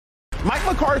Mike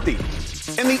McCarthy.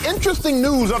 And the interesting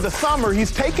news of the summer,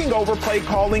 he's taking over play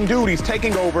calling duties,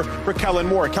 taking over for Kellen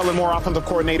Moore. Kellen Moore, offensive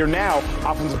coordinator now,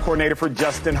 offensive coordinator for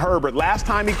Justin Herbert. Last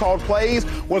time he called plays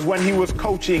was when he was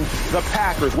coaching the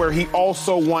Packers, where he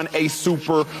also won a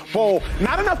Super Bowl.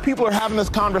 Not enough people are having this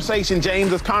conversation,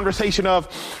 James, this conversation of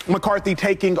McCarthy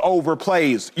taking over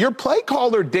plays. Your play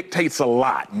caller dictates a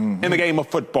lot in the game of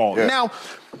football. Yeah. Now,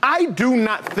 I do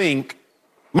not think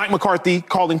Mike McCarthy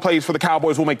calling plays for the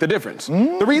Cowboys will make the difference.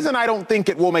 The reason I don't think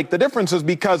it will make the difference is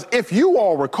because if you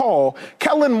all recall,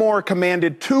 Kellen Moore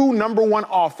commanded 2 number-1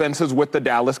 offenses with the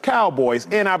Dallas Cowboys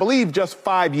in, I believe, just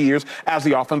 5 years as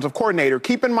the offensive coordinator.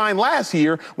 Keep in mind, last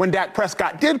year, when Dak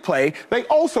Prescott did play, they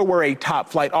also were a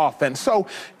top-flight offense. So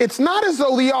it's not as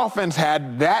though the offense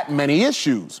had that many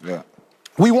issues. Yeah.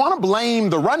 We want to blame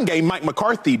the run game, Mike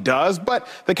McCarthy does, but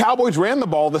the Cowboys ran the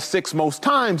ball the 6th most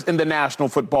times in the National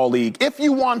Football League. If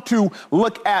you want to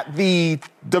look at the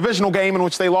divisional game in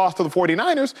which they lost to the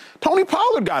 49ers, Tony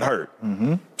Pollard got hurt.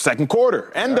 Second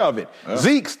quarter, end of it.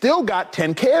 Zeke still got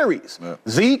 10 carries.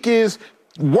 Zeke is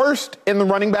worst in the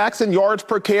running backs in yards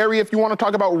per carry, if you want to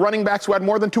talk about running backs who had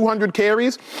more than 200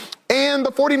 carries. And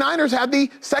the 49ers had the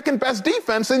second best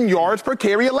defense in yards per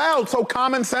carry allowed. So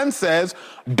common sense says,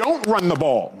 don't run the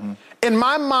ball. In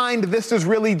my mind, this is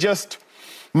really just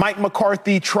Mike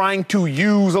McCarthy trying to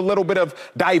use a little bit of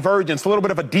divergence, a little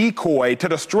bit of a decoy to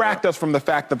distract us from the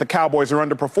fact that the Cowboys are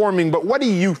underperforming. But what do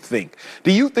you think?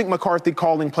 Do you think McCarthy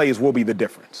calling plays will be the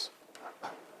difference?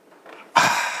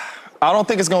 I don't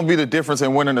think it's going to be the difference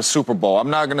in winning the Super Bowl.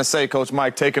 I'm not going to say Coach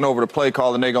Mike taking over the play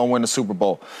call and they're going to win the Super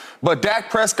Bowl. But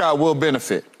Dak Prescott will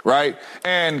benefit, right?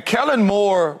 And Kellen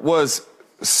Moore was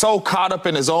so caught up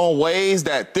in his own ways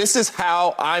that this is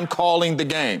how I'm calling the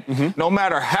game. No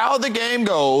matter how the game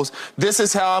goes, this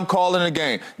is how I'm calling the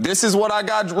game. This is what I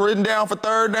got written down for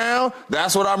third down.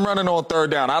 That's what I'm running on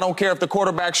third down. I don't care if the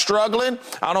quarterback's struggling.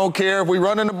 I don't care if we're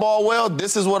running the ball well.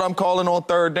 This is what I'm calling on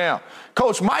third down.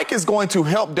 Coach Mike is going to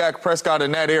help Dak Prescott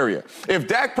in that area. If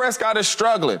Dak Prescott is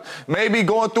struggling, maybe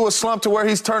going through a slump to where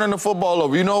he's turning the football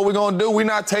over, you know what we're going to do? We're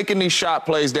not taking these shot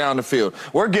plays down the field.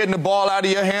 We're getting the ball out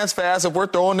of your hands fast. If we're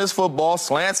throwing this football,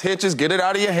 slants, hitches, get it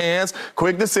out of your hands,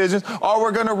 quick decisions, or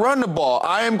we're going to run the ball.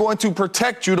 I am going to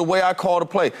protect you the way I call the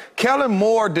play. Kellen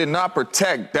Moore did not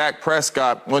protect Dak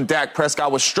Prescott when Dak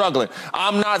Prescott was struggling.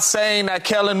 I'm not saying that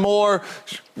Kellen Moore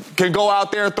can go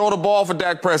out there and throw the ball for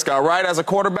Dak Prescott, right? As a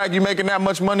quarterback, you're making that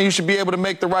much money, you should be able to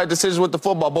make the right decisions with the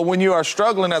football. But when you are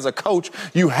struggling as a coach,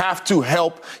 you have to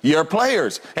help your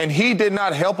players. And he did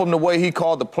not help him the way he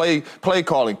called the play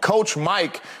calling. Coach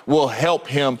Mike will help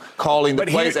him calling the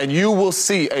plays, and you will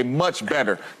see a much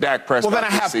better Dak Prescott. Well,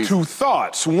 then I have 2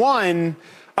 thoughts. One,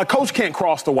 a coach can't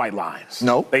cross the white lines.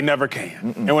 No. They never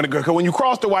can. And when you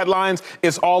cross the white lines,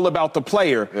 it's all about the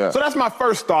player. So that's my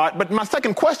first thought. But my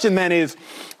second question then is,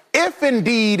 if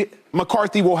indeed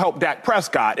McCarthy will help Dak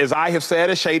Prescott, as I have said,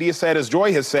 as Shady has said, as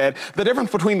Joy has said, the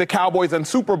difference between the Cowboys and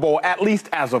Super Bowl, at least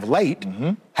as of late,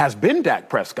 has been Dak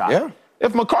Prescott.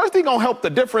 If McCarthy gonna help the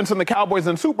difference in the Cowboys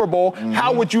and Super Bowl,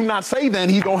 how would you not say then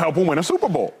he's gonna help him win a Super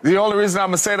Bowl? The only reason I'm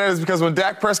gonna say that is because when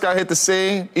Dak Prescott hit the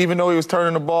scene, even though he was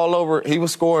turning the ball over, he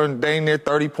was scoring dang near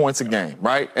 30 points a game,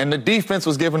 right? And the defense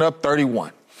was giving up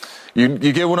 31. You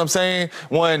get what I'm saying?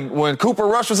 When Cooper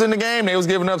Rush was in the game, they was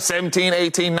giving up 17,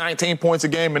 18, 19 points a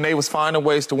game, and they was finding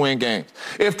ways to win games.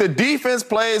 If the defense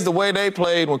plays the way they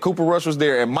played when Cooper Rush was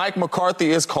there and Mike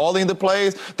McCarthy is calling the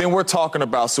plays, then we're talking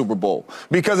about Super Bowl.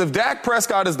 Because if Dak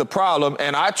Prescott is the problem,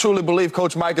 and I truly believe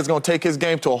Coach Mike is going to take his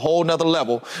game to a whole nother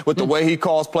level with the way he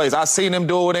calls plays. I've seen him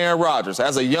do it with Aaron Rodgers.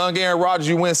 As a young Aaron Rodgers,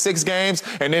 you win 6 games,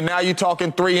 and then now you're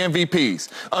talking 3 MVPs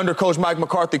under Coach Mike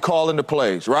McCarthy calling the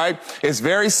plays, right? It's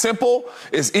very simple.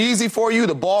 It's easy for you.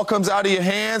 The ball comes out of your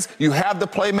hands. You have the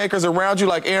playmakers around you,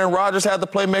 like Aaron Rodgers had the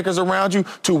playmakers around you,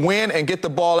 to win and get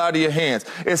the ball out of your hands.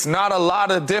 It's not a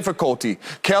lot of difficulty.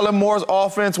 Kellen Moore's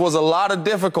offense was a lot of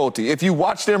difficulty. If you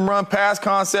watch them run pass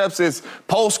concepts, it's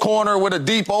post corner with a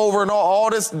deep over and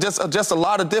all this, just a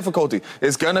lot of difficulty.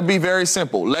 It's going to be very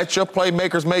simple. Let your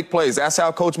playmakers make plays. That's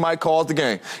how Coach Mike calls the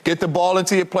game. Get the ball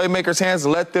into your playmakers' hands,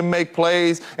 let them make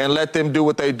plays, and let them do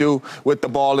what they do with the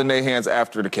ball in their hands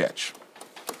after the catch.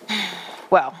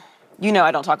 Well, you know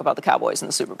I don't talk about the Cowboys in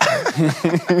the Super Bowl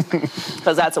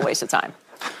because that's a waste of time.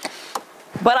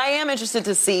 But I am interested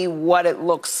to see what it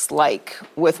looks like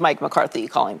with Mike McCarthy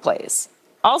calling plays.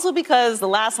 Also because the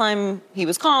last time he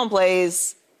was calling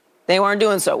plays, they weren't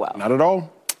doing so well. Not at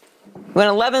all. He went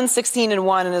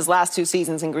 11-16-1 in his last 2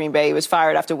 seasons in Green Bay. He was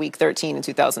fired after week 13 in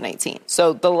 2018.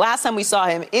 So the last time we saw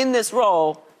him in this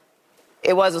role,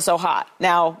 it wasn't so hot.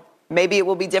 Now, maybe it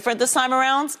will be different this time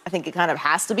around. I think it kind of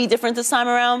has to be different this time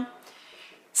around.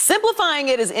 Simplifying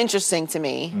it is interesting to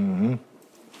me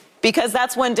because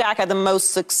that's when Dak had the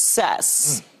most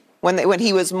success, when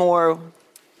he was more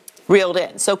reeled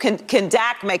in. So can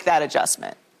Dak make that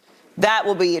adjustment? That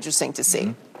will be interesting to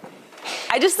see.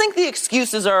 I just think the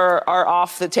excuses are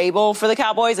off the table for the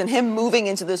Cowboys, and him moving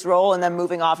into this role and then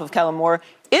moving off of Kellen Moore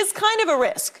is kind of a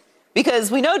risk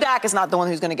because we know Dak is not the one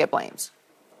who's going to get blames,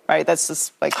 right? That's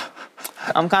just like,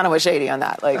 I'm kind of with Shady on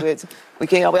that. Like,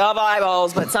 we all have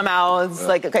eyeballs, but somehow it's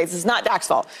like, okay, this is not Dak's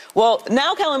fault. Well,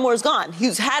 now Kellen Moore's gone.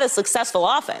 He's had a successful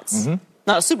offense.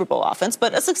 Not a Super Bowl offense,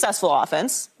 but a successful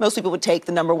offense. Most people would take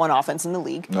the #1 offense in the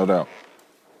league. No doubt.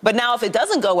 But now if it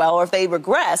doesn't go well or if they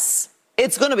regress,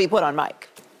 it's going to be put on Mike.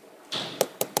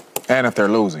 And if they're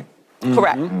losing.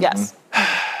 Correct, yes.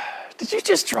 Did you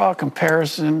just draw a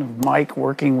comparison of Mike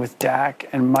working with Dak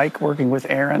and Mike working with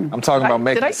Aaron? I'm talking about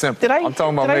making it simple. I'm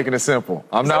talking about making it simple.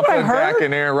 I'm not putting Dak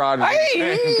and Aaron Rodgers in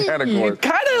the same category. You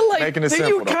kind of like, making it simple,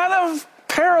 you kind of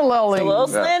paralleling. It's a little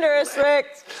slanderous, Rick.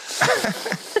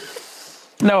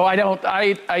 No, I don't.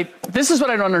 This is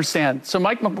what I don't understand. So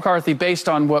Mike McCarthy, based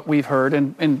on what we've heard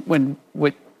and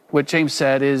what James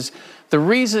said, is the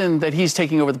reason that he's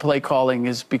taking over the play calling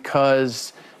is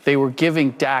because they were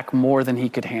giving Dak more than he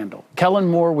could handle. Kellen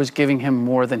Moore was giving him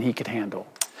more than he could handle.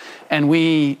 And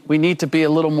we need to be a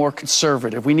little more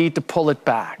conservative. We need to pull it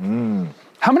back.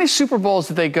 How many Super Bowls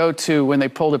did they go to when they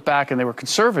pulled it back and they were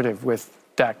conservative with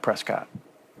Dak Prescott?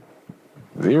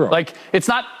 0. Like, it's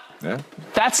not... Yeah.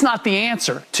 That's not the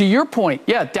answer. To your point,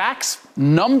 yeah, Dak's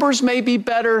numbers may be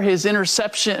better, his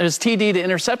TD to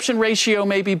interception ratio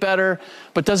may be better,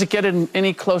 but does it get it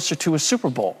any closer to a Super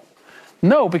Bowl?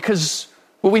 No, because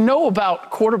what we know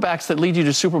about quarterbacks that lead you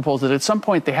to Super Bowls is that at some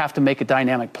point they have to make a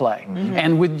dynamic play.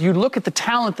 And when you look at the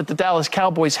talent that the Dallas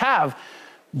Cowboys have,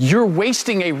 you're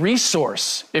wasting a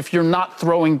resource if you're not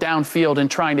throwing downfield and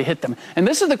trying to hit them. And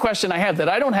this is the question I have that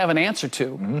I don't have an answer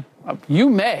to. You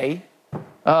may...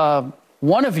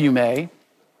 one of you may.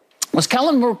 Was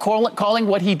Kellen Moore calling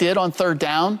what he did on 3rd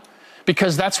down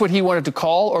because that's what he wanted to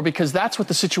call or because that's what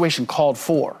the situation called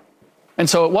for? And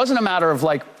so it wasn't a matter of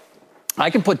like,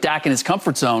 I can put Dak in his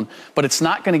comfort zone, but it's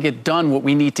not going to get done what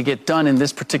we need to get done in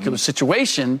this particular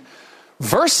situation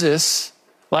versus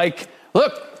like,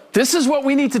 look, this is what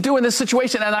we need to do in this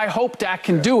situation, and I hope Dak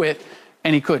can do it,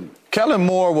 and he couldn't. Kellen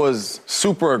Moore was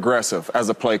super aggressive as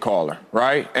a play caller,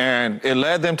 right? And it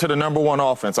led them to the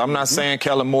 #1 offense. I'm not saying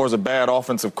Kellen Moore's a bad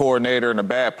offensive coordinator and a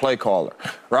bad play caller,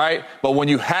 right? But when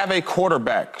you have a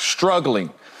quarterback struggling,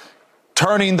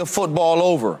 turning the football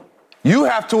over, you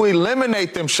have to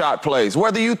eliminate them shot plays,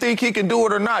 whether you think he can do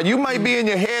it or not. You might be in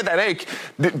your head that, hey,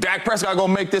 Dak Prescott going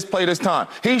to make this play this time.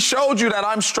 He showed you that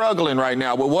I'm struggling right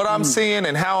now with what I'm seeing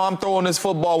and how I'm throwing this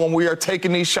football when we are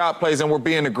taking these shot plays and we're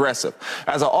being aggressive.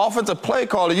 As an offensive play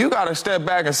caller, you got to step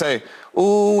back and say,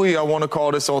 ooh, I want to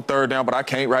call this on 3rd down, but I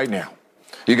can't right now.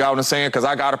 You got what I'm saying? Because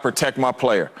I got to protect my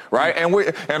player, right?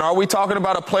 And are we talking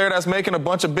about a player that's making a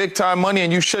bunch of big-time money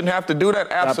and you shouldn't have to do that?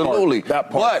 Absolutely.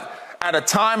 That part. But at a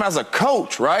time as a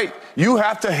coach, right, you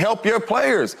have to help your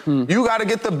players. You got to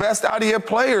get the best out of your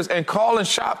players, and calling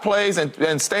shot plays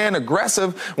and staying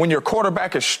aggressive when your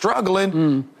quarterback is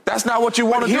struggling. That's not what you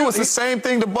want to do. It's the same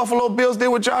thing the Buffalo Bills did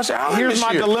with Josh Allen. Here's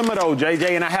my dilemma, though,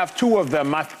 JJ, and I have 2 of them.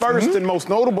 My first and most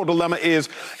notable dilemma is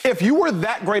if you were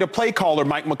that great a play caller,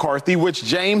 Mike McCarthy, which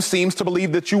James seems to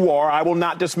believe that you are, I will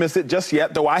not dismiss it just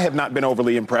yet, though I have not been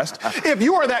overly impressed. If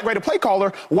you are that great a play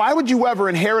caller, why would you ever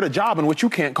inherit a job in which you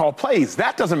can't call plays?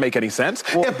 That doesn't make any sense.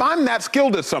 Well, if I'm that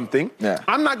skilled at something,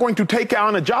 I'm not going to take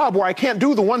on a job where I can't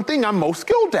do the one thing I'm most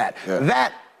skilled at.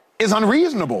 That is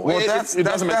unreasonable. Well, that's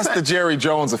the Jerry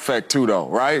Jones effect, too, though,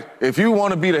 right? If you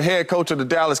want to be the head coach of the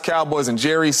Dallas Cowboys and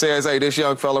Jerry says, hey, this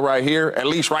young fella right here, at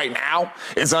least right now,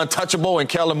 is untouchable, and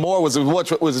Kellen Moore was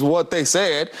what they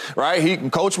said,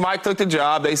 right? Coach Mike took the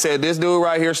job. They said, this dude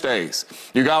right here stays.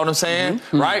 You got what I'm saying?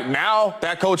 Right now,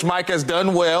 that Coach Mike has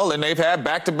done well, and they've had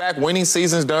back-to-back winning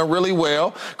seasons, done really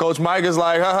well. Coach Mike is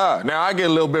like, now I get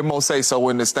a little bit more say-so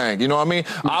in this thing. You know what I mean?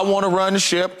 I want to run the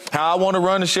ship how I want to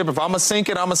run the ship. If I'm going to sink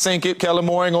it, I'm going to sink it. Kellen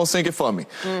Moore ain't gonna sink it for me.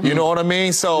 You know what I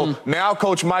mean? So now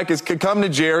Coach Mike could come to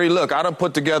Jerry. Look, I done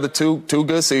put together two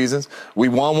good seasons. We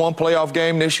won 1 playoff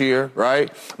game this year,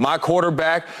 right? My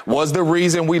quarterback was the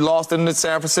reason we lost in the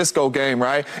San Francisco game,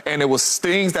 right? And it was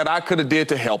things that I could have did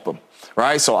to help him.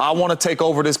 Right? So I want to take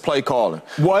over this play calling.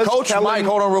 Coach Mike,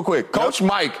 hold on real quick. Coach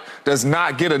Mike does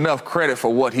not get enough credit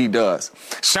for what he does.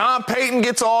 Sean Payton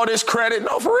gets all this credit.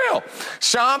 No, for real.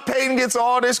 Sean Payton gets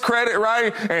all this credit,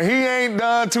 right? And he ain't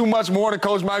done too much more than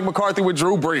Coach Mike McCarthy with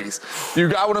Drew Brees. You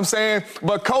got what I'm saying?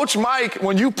 But Coach Mike,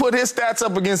 when you put his stats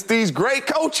up against these great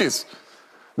coaches,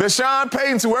 Deshaun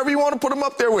Payton, whoever you want to put him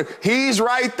up there with, he's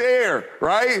right there,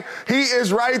 right? He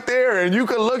is right there, and you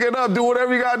can look it up, do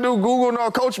whatever you got to do, Google. No,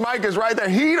 Coach Mike is right there.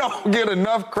 He don't get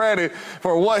enough credit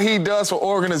for what he does for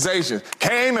organizations.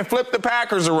 Came and flipped the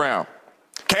Packers around.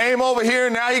 Came over here,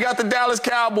 and now he got the Dallas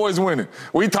Cowboys winning.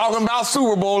 We talking about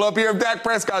Super Bowl up here if Dak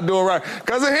Prescott doing right.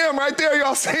 Because of him right there,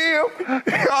 y'all see him?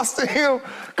 Y'all see him?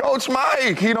 Coach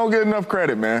Mike, he don't get enough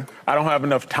credit, man. I don't have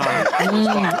enough time. I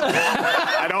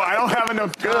don't have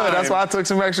enough time. Good, that's why I took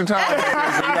some extra time.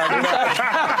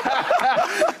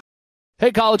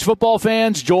 Hey, college football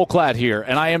fans, Joel Klatt here,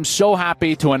 and I am so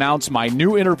happy to announce my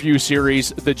new interview series,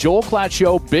 The Joel Klatt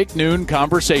Show Big Noon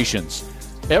Conversations.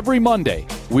 Every Monday,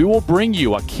 we will bring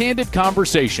you a candid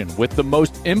conversation with the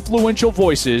most influential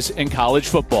voices in college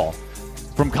football.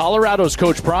 From Colorado's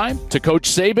Coach Prime to Coach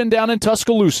Saban down in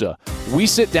Tuscaloosa, we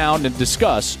sit down and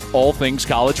discuss all things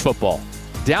college football.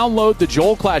 Download The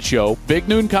Joel Klatt Show Big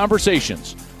Noon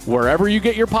Conversations wherever you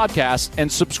get your podcasts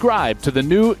and subscribe to the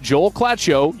new Joel Klatt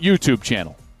Show YouTube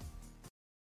channel.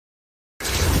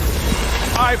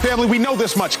 All right, family, we know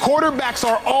this much. Quarterbacks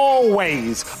are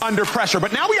always under pressure.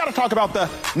 But now we got to talk about the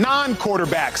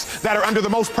non-quarterbacks that are under the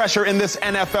most pressure in this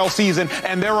NFL season.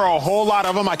 And there are a whole lot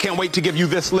of them. I can't wait to give you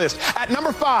this list. At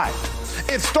number 5,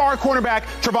 it's star cornerback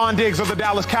Trevon Diggs of the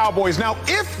Dallas Cowboys. Now,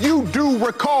 if you do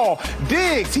recall,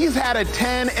 Diggs, he's had a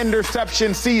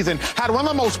 10-interception season, had one of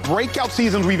the most breakout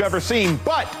seasons we've ever seen.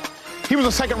 But he was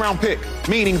a second-round pick,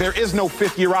 meaning there is no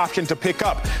fifth-year option to pick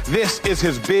up. This is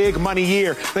his big money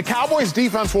year. The Cowboys'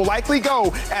 defense will likely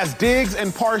go as Diggs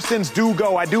and Parsons do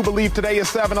go. I do believe today is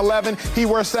 7-11. He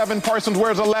wears 7. Parsons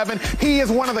wears 11. He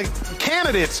is one of the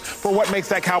candidates for what makes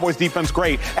that Cowboys defense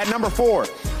great. At number 4,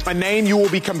 a name you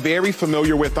will become very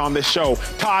familiar with on this show,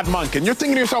 Todd Monken. You're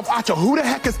thinking to yourself, Acho, who the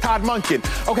heck is Todd Monken?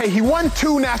 Okay, he won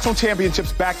 2 national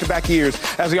championships back-to-back years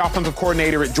as the offensive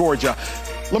coordinator at Georgia.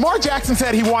 Lamar Jackson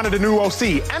said he wanted a new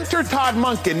OC. Enter Todd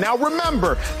Monken. Now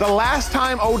remember, the last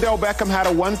time Odell Beckham had a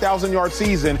 1,000-yard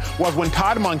season was when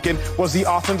Todd Monken was the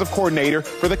offensive coordinator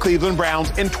for the Cleveland Browns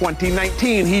in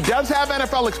 2019. He does have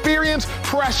NFL experience.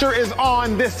 Pressure is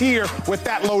on this year with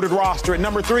that loaded roster. At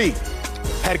number 3,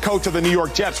 head coach of the New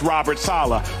York Jets, Robert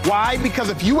Saleh. Why? Because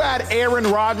if you add Aaron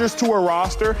Rodgers to a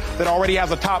roster that already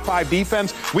has a top 5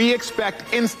 defense, we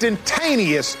expect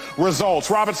instantaneous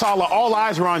results. Robert Saleh, all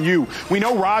eyes are on you. We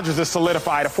know Rodgers is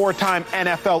solidified, a 4-time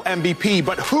NFL MVP,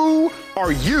 but who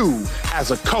are you as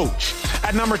a coach?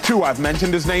 At number 2, I've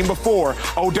mentioned his name before,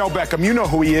 Odell Beckham. You know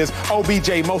who he is.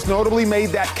 OBJ most notably made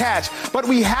that catch, but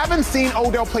we haven't seen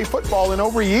Odell play football in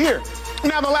over a year.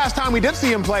 Now, the last time we did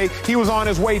see him play, he was on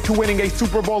his way to winning a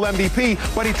Super Bowl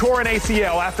MVP, but he tore an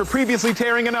ACL after previously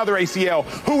tearing another ACL.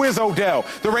 Who is Odell?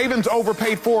 The Ravens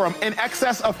overpaid for him in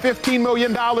excess of $15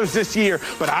 million this year,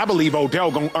 but I believe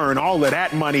Odell gonna earn all of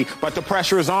that money, but the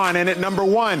pressure is on. And at number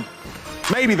 1,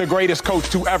 maybe the greatest coach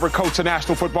to ever coach the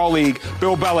National Football League,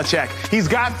 Bill Belichick. He's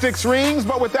got 6 rings,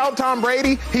 but without Tom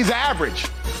Brady, he's average.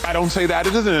 I don't say that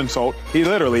as an insult. He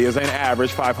literally is an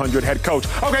average 500 head coach.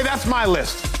 Okay, that's my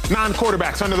list.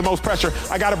 Non-quarterbacks under the most pressure.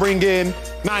 I got to bring in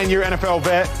 9-year NFL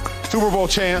vet, Super Bowl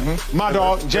champ, my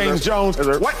dog, James Jones.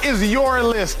 What is your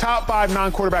list? Top 5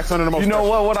 non-quarterbacks under the most pressure. You know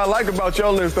what? What I like about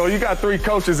your list, though, you got 3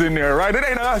 coaches in there, right? It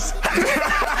ain't us.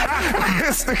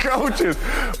 It's the coaches.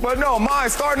 But no, mine,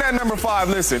 starting at number 5,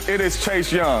 listen, it is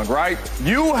Chase Young, right?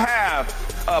 You have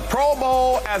a Pro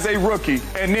Bowl as a rookie,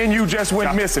 and then you just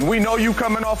went missing. We know you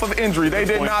coming off of injury. They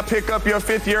did not pick up your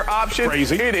 5th-year option.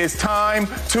 Crazy. It is time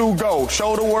to go.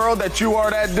 Show the world that you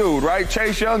are that dude, right?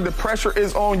 Chase Young, the pressure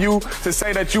is on you to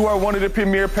say that you are one of the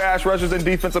premier pass rushers and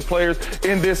defensive players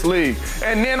in this league.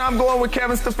 And then I'm going with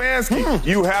Kevin Stefanski.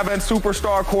 You have a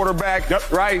superstar quarterback,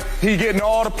 right? He getting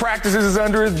all the practices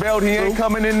under his belt. He ain't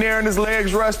coming in there and his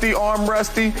legs rusty, arm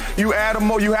rusty. You add him,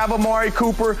 you have Amari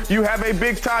Cooper. You have a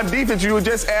big-time defense. You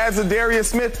just add Zadarius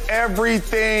Smith.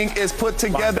 Everything is put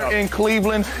together in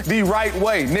Cleveland the right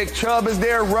way. Nick Chubb is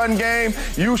there, run game.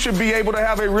 You should be able to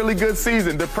have a really good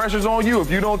season. The pressure's on you.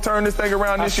 If you don't turn this thing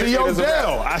around this year,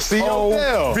 I see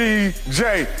Odell.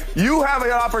 OBJ. You have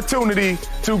an opportunity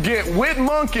to get with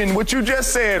Monken, what you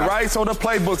just said, right? So the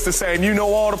playbook's the same. You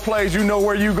know all the plays. You know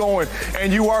where you're going.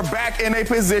 And you are back in a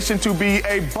position to be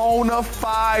a bona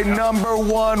fide number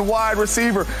 1 wide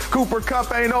receiver. Cooper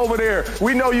Kupp ain't over there.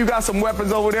 We know you got some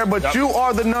weapons over there, but you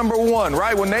are the number 1,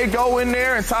 right? When they go in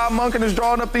there and Todd Monken is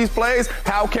drawing up these plays,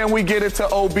 how can we get it to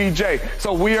OBJ?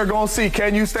 So we are going to see,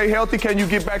 can you stay healthy? Can you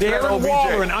get back to that OBJ? Darren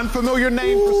Waller, an unfamiliar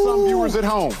name for some viewers at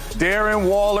home. Darren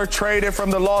Waller traded from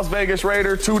the Las Vegas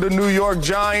Raiders to the New York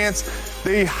Giants.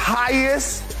 The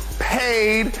highest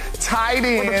paid tight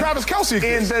end Travis Kelce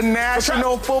in the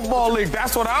National Football League.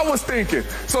 That's what I was thinking.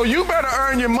 So you better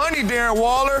earn your money, Darren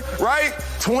Waller, right?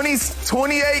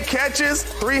 28 catches,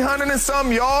 300 and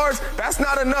some yards. That's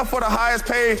not enough for the highest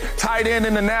paid tight end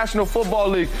in the National Football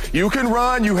League. You can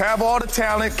run. You have all the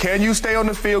talent. Can you stay on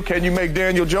the field? Can you make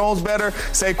Daniel Jones better?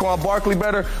 Saquon Barkley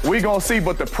better? We gonna see,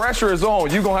 but the pressure is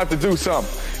on. You gonna have to do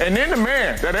something. And then the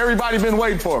man that everybody been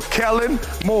waiting for, Kellen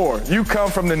Moore. You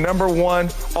come from the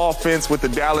 #1 offense with the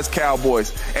Dallas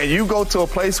Cowboys, and you go to a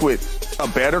place with a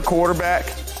better quarterback,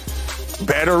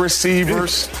 better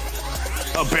receivers,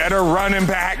 a better running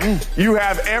back. You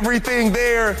have everything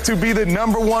there to be the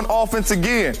 #1 offense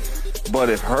again. But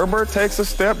if Herbert takes a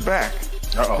step back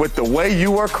with the way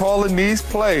you are calling these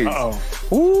plays,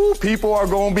 people are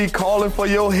going to be calling for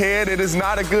your head. It is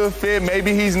not a good fit.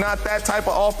 Maybe he's not that type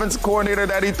of offensive coordinator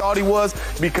that he thought he was,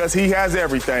 because he has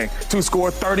everything to score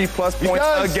 30-plus points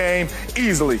a game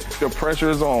easily. The pressure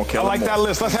is on, Kellen I like Moore. that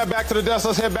list. Let's head back to the desk.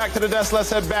 Let's head back to the desk. Let's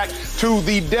head back to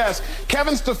the desk.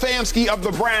 Kevin Stefanski of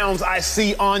the Browns, I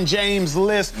see on James'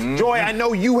 list. Joy, I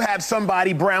know you have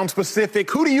somebody Brown-specific.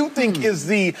 Who do you think is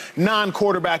the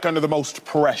non-quarterback under the most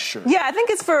pressure? Yeah, I think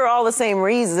it's for all the same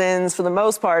reasons for the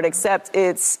most part, except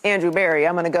it's Andrew Berry.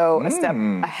 I'm going to go a step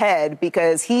ahead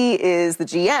because he is the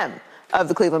GM of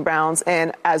the Cleveland Browns.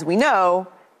 And as we know,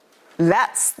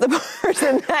 that's the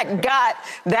person that got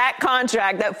that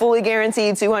contract, that fully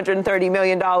guaranteed $230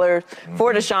 million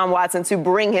for Deshaun Watson to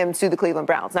bring him to the Cleveland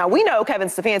Browns. Now, we know Kevin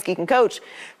Stefanski can coach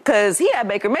because he had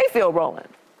Baker Mayfield rolling.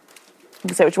 You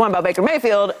can say what you want about Baker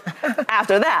Mayfield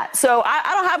after that. So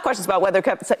I don't have questions about whether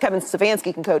Kevin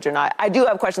Stefanski can coach or not. I do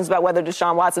have questions about whether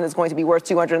Deshaun Watson is going to be worth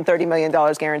 $230 million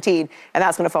guaranteed, and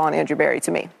that's going to fall on Andrew Berry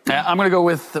to me. I'm going to go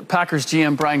with the Packers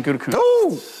GM Brian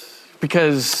Gutekunst.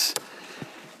 Because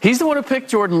he's the one who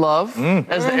picked Jordan Love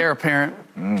as the heir apparent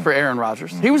for Aaron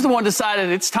Rodgers. He was the one who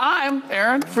decided, it's time,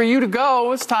 Aaron, for you to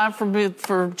go. It's time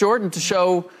for Jordan to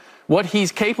show what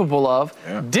he's capable of.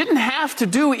 Didn't have to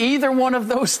do either one of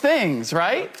those things,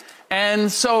 right? And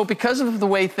so because of the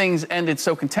way things ended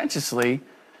so contentiously,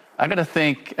 I got to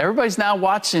think everybody's now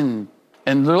watching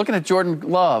and they're looking at Jordan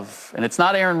Love, and it's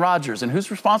not Aaron Rodgers. And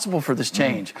who's responsible for this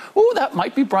change? Ooh, that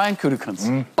might be Brian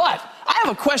Gutekunst. But I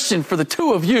have a question for the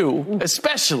two of you,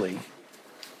 especially.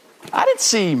 I didn't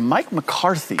see Mike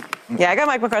McCarthy. Yeah, I got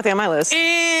Mike McCarthy on my list.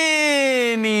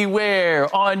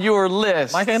 Anywhere on your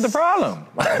list. Mike ain't the problem.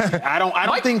 I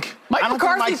don't think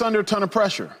Mike's under a ton of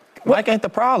pressure. Mike ain't the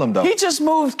problem, though. He just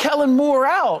moved Kellen Moore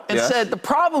out and Yes. said the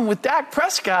problem with Dak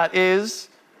Prescott is,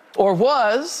 or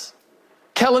was,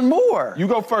 Kellen Moore. You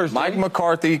go first. Mike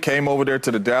McCarthy came over there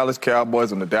to the Dallas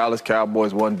Cowboys when the Dallas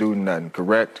Cowboys wasn't doing nothing,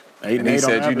 correct? And he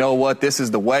said, you know what, this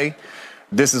is the way.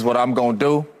 This is what I'm going to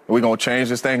do. We're going to change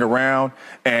this thing around.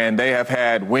 And they have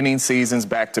had winning seasons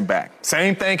back to back.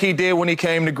 Same thing he did when he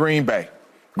came to Green Bay.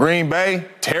 Green Bay,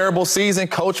 terrible season.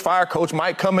 Coach fired. Coach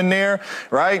Mike coming there,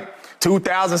 right?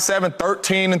 2007,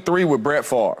 13-3 with Brett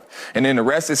Favre. And then the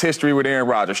rest is history with Aaron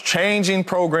Rodgers. Changing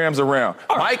programs around.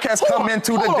 Mike has come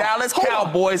into the Dallas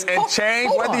Cowboys and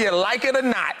changed, whether you like it or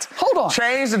not.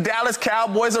 Changed the Dallas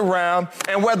Cowboys around.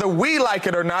 And whether we like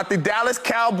it or not, the Dallas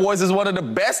Cowboys is one of the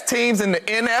best teams in the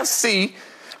NFC.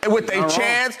 And with a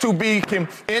chance to be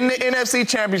in the NFC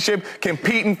Championship,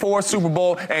 competing for a Super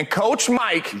Bowl. And Coach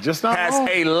Mike has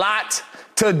a lot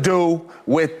to do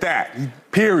with that,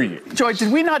 period. Joy,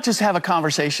 did we not just have a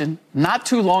conversation not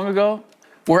too long ago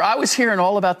where I was hearing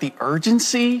all about the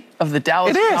urgency of the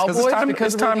Dallas Cowboys?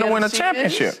 It's time to win a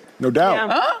championship. No doubt. Yeah.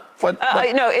 Huh?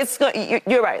 No,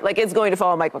 you're right. Like, it's going to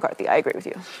fall on Mike McCarthy. I agree with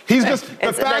you. He's just,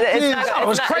 the fact is,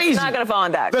 It's not going to fall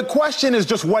on Dak. The question is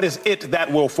just what is it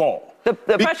that will fall? The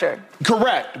pressure.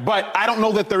 Correct, but I don't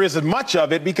know that there isn't much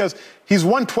of it because he's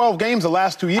won 12 games the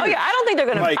last 2 years. Oh yeah, I don't think they're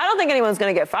going to. I don't think anyone's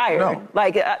going to get fired. No.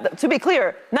 Like to be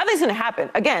clear, nothing's going to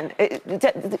happen. Again,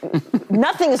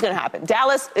 nothing is going to happen.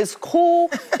 Dallas is cool.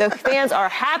 The fans are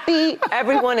happy.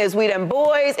 Everyone is we them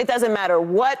boys. It doesn't matter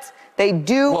what they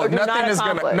do or do not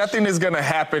accomplish. Nothing is going to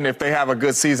happen if they have a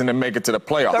good season and make it to the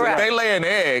playoffs. Correct. If they lay an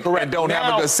egg and don't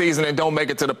have a good season and don't make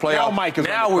it to the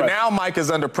playoffs, now Mike is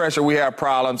under pressure. We have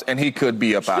problems, and he could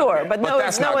be up out Sure, there. but no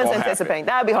one's anticipating.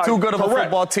 That would be hard. Too good of a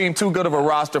football team, too good of a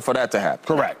roster for that to happen.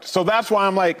 Correct. So that's why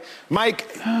I'm like, Mike.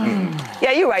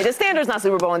 Yeah, you're right. The standard's not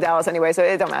Super Bowl in Dallas anyway, so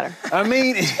it don't matter. I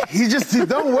mean, he's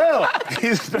done well.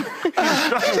 He's done well.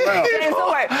 And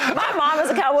so my mom is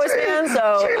a Cowboys fan,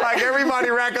 so. Like everybody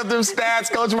rack up them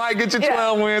stats. Coach Mike, get your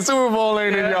 12 wins. Super Bowl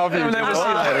ain't in y'all future. Never see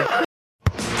that.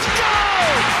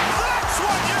 That's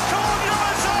what you call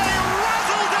USA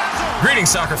razzle-dazzle.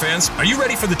 Greetings, soccer fans. Are you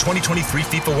ready for the 2023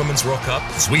 FIFA Women's World Cup?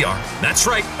 As we are. That's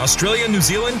right. Australia and New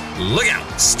Zealand, look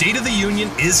out. State of the Union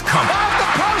is coming. Off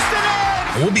the post and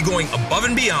in! And we'll be going above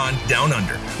and beyond Down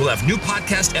Under. We'll have new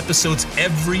podcast episodes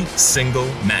every single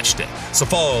match day. So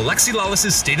follow Alexi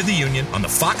Lawless's State of the Union on the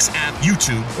Fox app,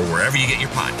 YouTube, or wherever you get your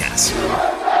podcasts.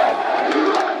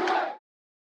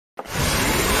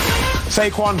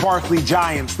 Saquon Barkley,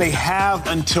 Giants, they have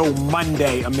until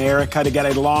Monday, America, to get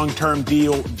a long-term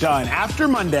deal done. After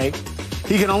Monday,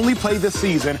 he can only play this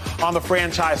season on the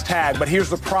franchise tag, but here's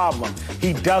the problem.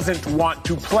 He doesn't want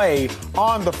to play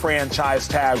on the franchise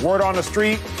tag. Word on the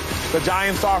street, the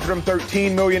Giants offered him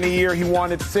 $13 million a year. He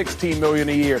wanted $16 million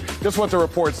a year. Just what the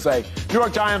reports say. New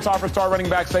York Giants offered star running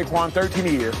back Saquon $13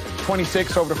 a year,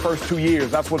 $26 over the first 2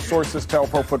 years. That's what sources tell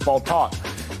Pro Football Talk.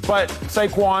 But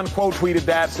Saquon quote tweeted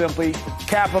that simply,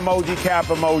 cap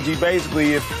emoji.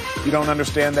 Basically, if you don't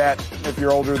understand that, if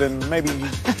you're older than maybe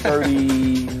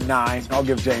 39, I'll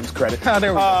give James credit.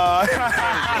 There we go.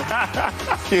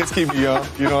 Kids keep you young,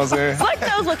 you know what I'm saying? Slick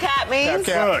knows what cat means.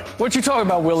 Look, What you talking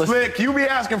about, Willis? Slick, you be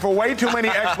asking for way too many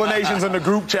explanations in the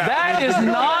group chat. That is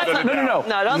not. No.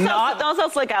 No, don't sell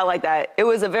Slick out like that. It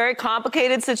was a very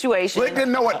complicated situation. Slick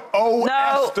didn't know what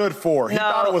OS stood for. He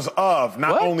thought it was of,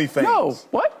 not What? only things. No.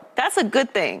 What? That's a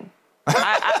good thing.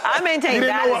 I maintain You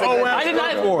didn't that know is a what good OS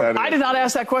thing. I did not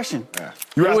ask that question.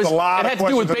 You asked was- a lot it of had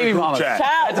to do with questions in baby the group mamas. chat.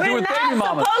 Had to do We're with baby not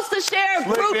mamas. supposed to share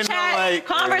Slick group didn't know, chat like,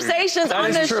 conversations That on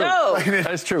is this true. show.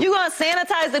 That is true. You're going to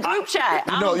sanitize the group chat.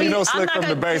 You know Slick from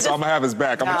the base, so I'm going to have his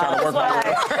back. I'm going to try to work my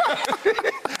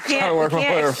way.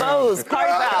 Can't expose. Carve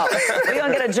out. We're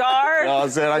going to get a jar. No, I'm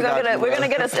saying I got you, We're going to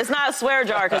get it's not a swear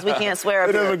jar because we can't swear.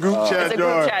 It is a group chat It's a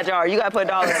jar. group chat jar. You got to put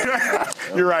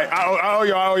 $1 in. You're right. I owe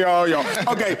y'all.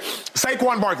 Okay,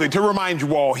 Saquon Barkley, to remind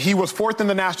you all, he was fourth in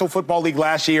the National Football League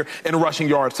last year in rushing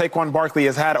yards. Saquon Barkley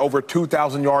has had over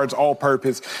 2,000 yards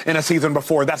all-purpose in a season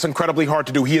before. That's incredibly hard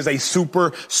to do. He is a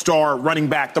superstar running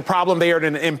back. The problem there is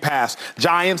an impasse.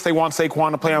 Giants, they want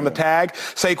Saquon to play on the tag.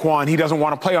 Saquon, he doesn't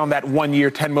want to play on that 1 year,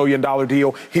 $10 million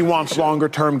deal. He wants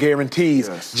longer-term guarantees.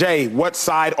 Yes. Jay, what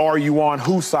side are you on?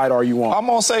 Whose side are you on? I'm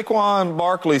on Saquon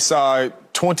Barkley's side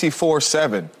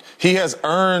 24/7. He has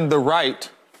earned the right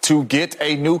to get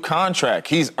a new contract.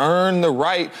 He's earned the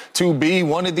right to be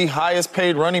one of the highest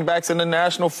paid running backs in the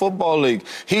National Football League.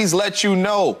 He's let you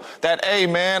know that, hey,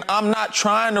 man, I'm not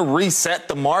trying to reset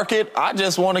the market. I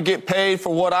just want to get paid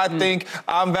for what I think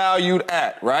I'm valued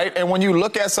at, right? And when you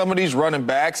look at some of these running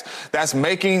backs that's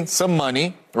making some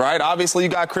money, right? Obviously, you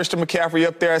got Christian McCaffrey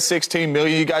up there at $16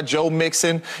 million. You got Joe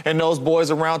Mixon and those boys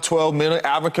around $12 million.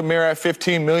 Alvin Kamara at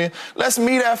 $15 million. Let's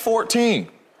meet at 14.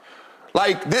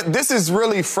 Like, this is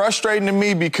really frustrating to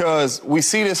me because we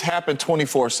see this happen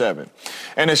 24/7.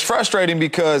 And it's frustrating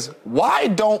because why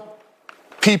don't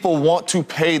people want to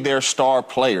pay their star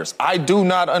players? I do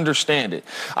not understand it.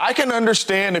 I can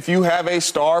understand if you have a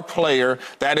star player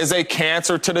that is a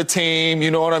cancer to the team,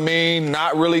 you know what I mean,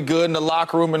 not really good in the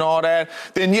locker room and all that,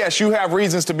 then yes, you have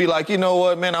reasons to be like, you know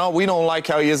what, man, we don't like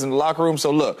how he is in the locker room, so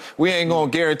look, we ain't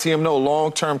going to guarantee him no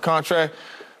long-term contract.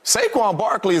 Saquon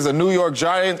Barkley is a New York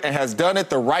Giant and has done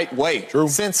it the right way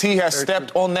since he has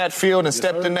stepped on that field and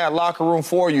stepped in that locker room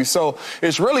for you. So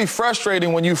it's really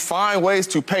frustrating when you find ways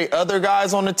to pay other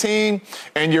guys on the team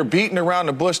and you're beating around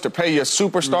the bush to pay your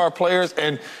superstar players.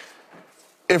 And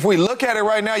if we look at it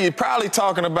right now, you're probably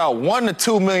talking about $1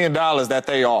 to $2 million that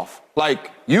they off.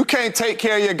 Like, you can't take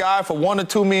care of your guy for $1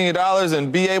 to $2 million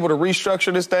and be able to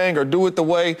restructure this thing or do it the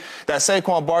way that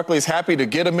Saquon Barkley is happy to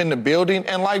get him in the building.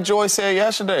 And like Joy said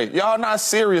yesterday, y'all not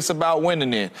serious about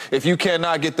winning in if you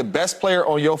cannot get the best player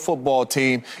on your football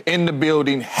team in the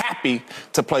building happy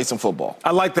to play some football.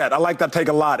 I like that. I like that take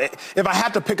a lot. If I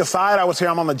had to pick a side, I would say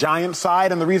I'm on the Giants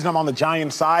side. And the reason I'm on the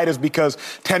Giants side is because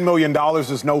 $10 million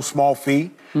is no small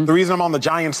fee. The reason I'm on the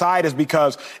Giants side is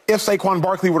because if Saquon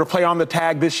Barkley were to play on the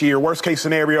tag this year, worst case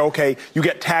scenario, okay, you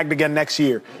get tagged again next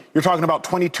year. You're talking about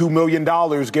 $22 million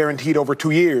guaranteed over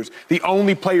 2 years. The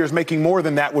only players making more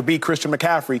than that would be Christian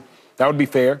McCaffrey. That would be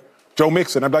fair. Joe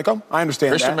Mixon. I'd be like, oh, I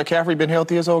understand Christian McCaffrey been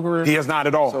healthy his whole career? He has not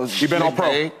at all. So He's been all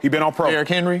pro. He's been all pro. Derrick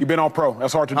Henry? He's been all pro.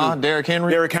 That's hard to do. Derrick Henry?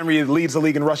 Derrick Henry leads the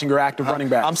league in rushing or active running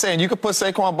back. I'm saying you could put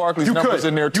Saquon Barkley's numbers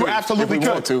in there, too. You absolutely if we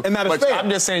could. Want to. And that is but fair. I'm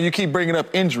just saying you keep bringing up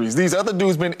injuries. These other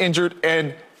dudes been injured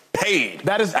and paid.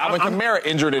 That is Alvin Kamara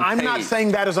injured and I'm paid. not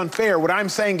saying that is unfair. What I'm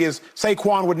saying is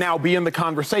Saquon would now be in the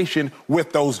conversation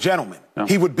with those gentlemen. No.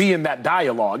 He would be in that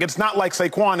dialogue. It's not like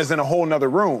Saquon is in a whole nother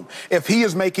room. If he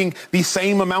is making the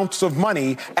same amounts of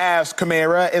money as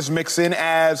Kamara, as Mixon,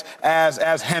 as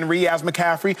Henry, as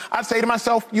McCaffrey, I'd say to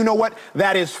myself, you know what?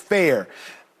 That is fair.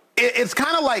 It's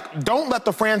kind of like, don't let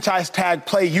the franchise tag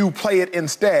play you, play it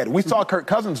instead. We saw Kirk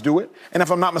Cousins do it, and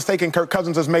if I'm not mistaken, Kirk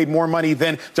Cousins has made more money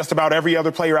than just about every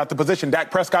other player at the position.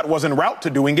 Dak Prescott was en route to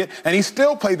doing it, and he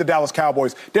still played the Dallas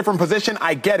Cowboys. Different position,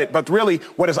 I get it, but really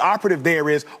what is operative there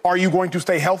is, are you going to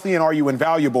stay healthy and are you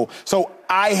invaluable? So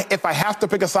if I have to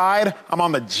pick a side, I'm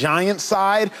on the Giants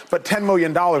side, but $10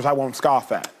 million I won't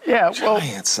scoff at. Yeah, well,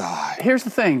 Giants side. Here's the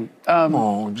thing. Come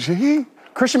on, G.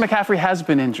 Christian McCaffrey has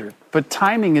been injured, but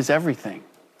timing is everything.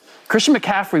 Christian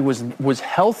McCaffrey was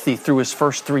healthy through his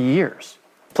first 3 years,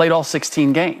 played all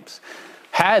 16 games,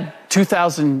 had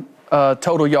 2,000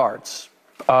 total yards,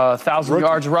 1,000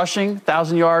 yards rushing,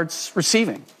 1,000 yards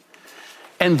receiving.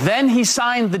 And then he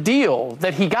signed the deal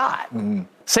that he got. Mm-hmm.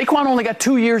 Saquon only got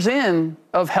 2 years in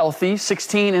of healthy,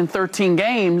 16 and 13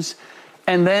 games,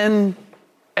 and then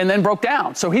broke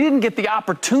down. So he didn't get the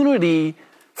opportunity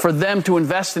for them to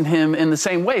invest in him in the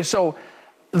same way. So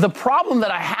the problem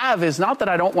that I have is not that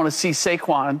I don't want to see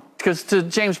Saquon, because to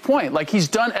James' point, like, he's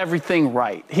done everything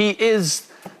right. He is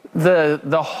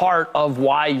the heart of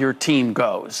why your team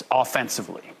goes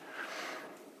offensively.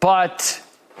 But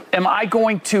am I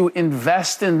going to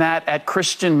invest in that at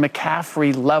Christian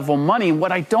McCaffrey level money?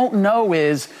 What I don't know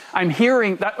is, I'm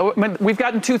hearing that we've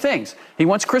gotten two things. He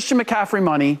wants Christian McCaffrey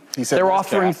money. They're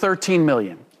offering $13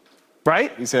 million.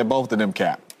 Right? He said both of them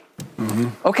cap. Mm-hmm.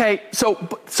 Okay, so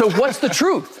what's the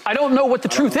truth? I don't know what the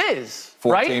truth is.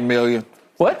 14 million.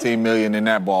 What? 14 million in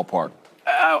that ballpark.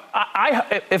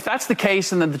 If that's the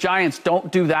case and then the Giants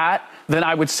don't do that, then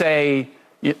I would say,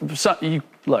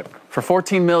 look, for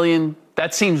 14 million,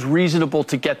 that seems reasonable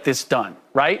to get this done,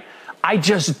 right? I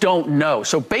just don't know.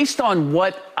 So based on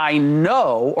what I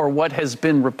know or what has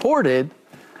been reported,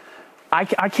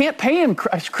 I can't pay him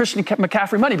Christian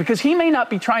McCaffrey money, because he may not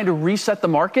be trying to reset the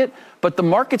market, but the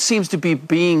market seems to be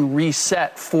being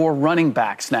reset for running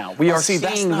backs now. We are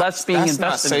seeing less being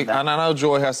invested in that. And I know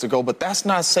Joy has to go, but that's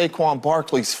not Saquon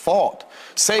Barkley's fault.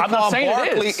 Saquon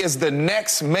Barkley is the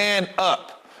next man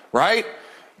up, right?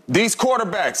 These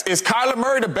quarterbacks. Is Kyler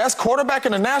Murray the best quarterback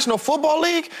in the National Football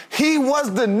League? He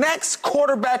was the next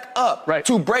quarterback up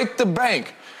to break the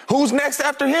bank. Who's next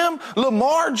after him?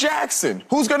 Lamar Jackson.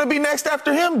 Who's going to be next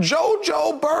after him?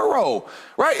 Joe Burrow,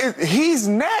 right? He's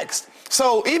next.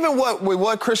 So even with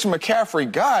what Christian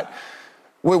McCaffrey got,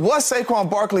 with what Saquon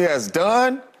Barkley has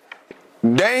done,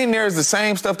 dang, there's the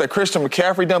same stuff that Christian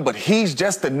McCaffrey done, but he's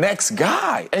just the next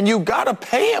guy. And you got to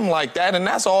pay him like that, and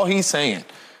that's all he's saying.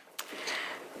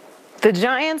 The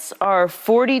Giants are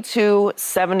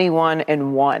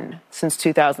 42-71-1 since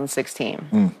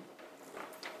 2016.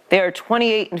 They are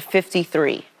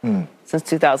 28-53 since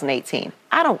 2018.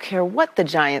 I don't care what the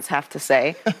Giants have to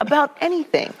say about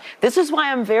anything. This is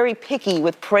why I'm very picky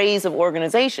with praise of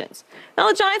organizations. Now,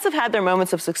 the Giants have had their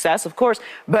moments of success, of course,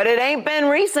 but it ain't been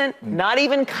recent, not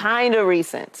even kind of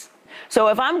recent. So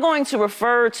if I'm going to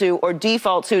refer to or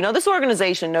default to, now this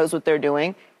organization knows what they're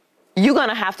doing, you're going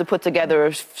to have to put together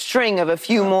a string of a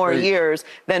few more years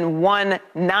than one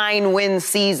 9-win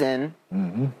season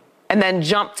and then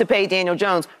jump to pay Daniel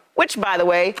Jones. Which, by the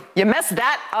way, you messed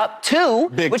that up too,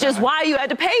 which is why you had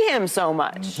to pay him so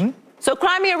much. So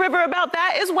cry me a river about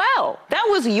that as well. That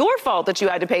was your fault that you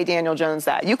had to pay Daniel Jones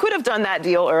that. You could have done that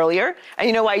deal earlier, and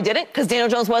you know why you didn't? Because Daniel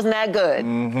Jones wasn't that good.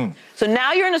 So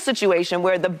now you're in a situation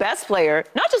where the best player,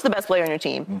 not just the best player on your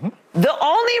team, the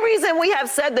only reason we have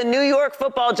said the New York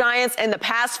Football Giants in the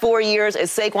past 4 years is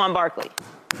Saquon Barkley.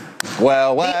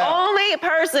 The only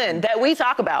person that we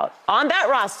talk about on that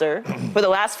roster for the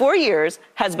last 4 years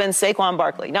has been Saquon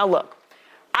Barkley. Now, look,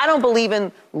 I don't believe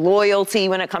in loyalty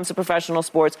when it comes to professional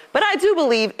sports, but I do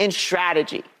believe in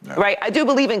strategy, right? I do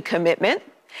believe in commitment.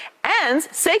 And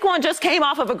Saquon just came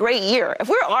off of a great year. If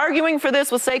we're arguing for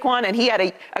this with Saquon and he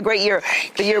had a great year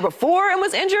the year before and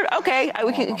was injured, okay,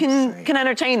 we can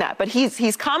entertain that. But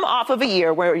he's come off of a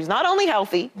year where he's not only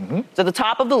healthy to the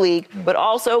top of the league, but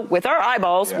also with our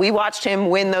eyeballs, we watched him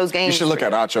win those games. You should look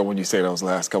at Acho when you say those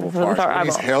last couple of parts.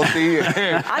 He's healthy.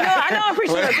 I know I'm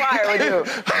preaching to the choir with you,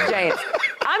 James.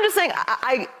 I'm just saying,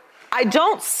 I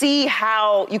don't see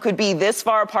how you could be this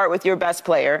far apart with your best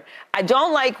player. I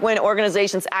don't like when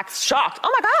organizations act shocked.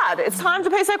 Oh, my God, it's time to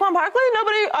pay Saquon Barkley?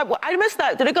 I missed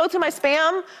that. Did it go to my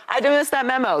spam? I missed that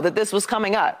memo that this was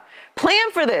coming up.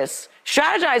 Plan for this.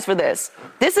 Strategize for this.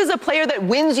 This is a player that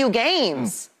wins you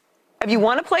games. If you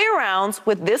want to play around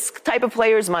with this type of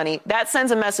player's money, that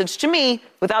sends a message to me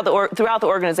throughout the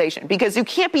organization, because you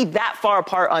can't be that far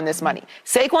apart on this money.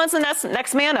 Saquon's the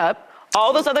next man up.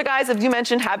 All those other guys, as you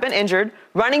mentioned, have been injured.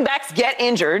 Running backs get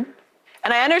injured.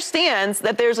 And I understand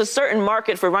that there's a certain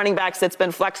market for running backs that's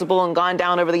been flexible and gone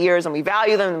down over the years, and we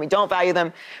value them and we don't value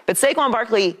them. But Saquon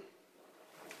Barkley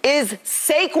is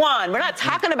Saquon. We're not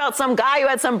talking about some guy who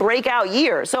had some breakout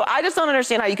year. So I just don't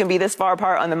understand how you can be this far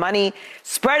apart on the money.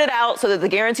 Spread it out so that the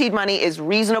guaranteed money is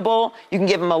reasonable. You can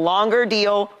give him a longer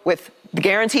deal with the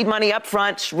guaranteed money up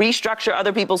front, restructure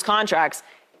other people's contracts.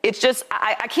 It's just,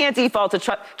 I can't default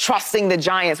to trusting the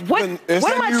Giants. What am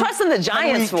I trusting the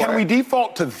Giants for? Can we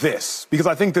default to this? Because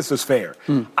I think this is fair.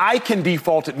 I can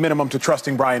default at minimum to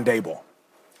trusting Brian Daboll,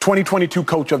 2022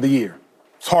 Coach of the Year.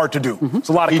 It's hard to do. It's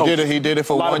a lot of coaches. He did it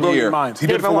for 1 year. He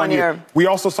did it for 1 year. We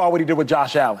also saw what he did with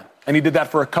Josh Allen. And he did that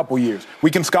for a couple years.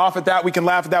 We can scoff at that. We can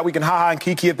laugh at that. We can ha-ha and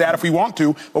kiki at that if we want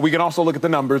to. But we can also look at the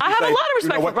numbers. I have a lot of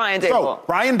respect for Brian Daboll. So,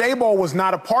 Brian Daboll was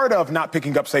not a part of not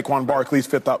picking up Saquon Barkley's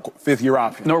fifth-year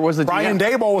option. Nor was the Brian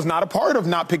Daboll was not a part of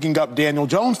not picking up Daniel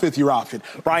Jones' fifth-year option.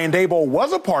 Brian Daboll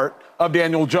was a part of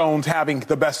Daniel Jones having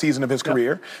the best season of his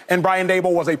career. And Brian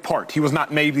Daboll was a part. He was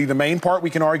not maybe the main part. We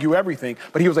can argue everything.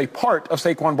 But he was a part of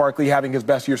Saquon Barkley having his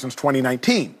best year since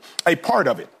 2019. A part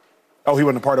of it. Oh, he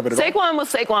wasn't a part of it at all. Saquon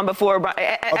was Saquon before, and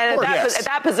at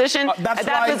that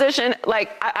position,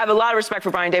 like I have a lot of respect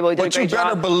for Brian Daboll. He did a great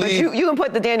job. But you can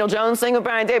put the Daniel Jones thing with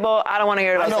Brian Daboll. I don't want to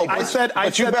hear it.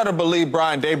 But you better believe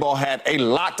Brian Daboll had a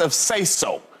lot of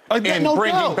say-so in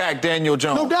bringing back Daniel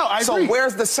Jones. No doubt, I agree. So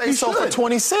where's the say-so for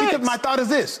 26? Because my thought is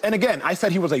this, and again, I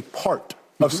said he was a part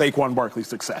of Saquon Barkley's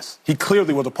success. He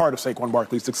clearly was a part of Saquon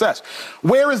Barkley's success.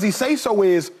 Where is the say-so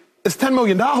is $10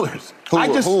 million.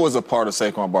 Who was a part of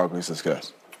Saquon Barkley's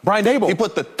success? Brian Daboll. He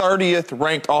put the 30th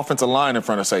ranked offensive line in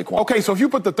front of Saquon. Okay, so if you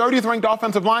put the 30th ranked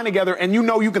offensive line together and you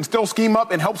know you can still scheme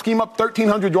up and help scheme up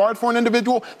 1,300 yards for an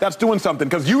individual, that's doing something.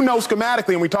 Because you know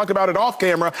schematically, and we talked about it off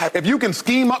camera, if you can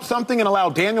scheme up something and allow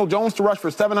Daniel Jones to rush for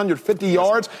 750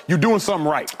 yards, you're doing something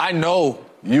right. I know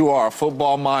you are a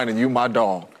football mind and you my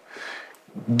dog.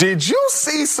 Did you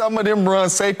see some of them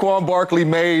runs Saquon Barkley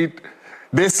made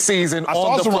this season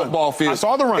on the football field? I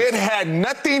saw the run. It had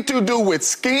nothing to do with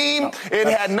scheme. It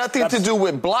had nothing to do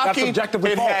with blocking.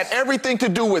 It had everything to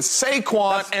do with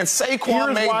Saquon, and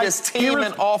Saquon made this team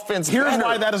and offense better. Here's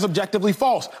why that is objectively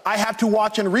false. I have to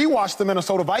watch and rewatch the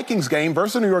Minnesota Vikings game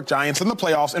versus the New York Giants in the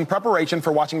playoffs in preparation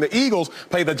for watching the Eagles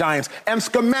play the Giants. And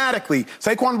schematically,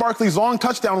 Saquon Barkley's long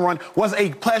touchdown run was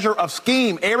a pleasure of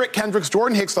scheme. Eric Kendricks,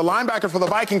 Jordan Hicks, the linebackers for the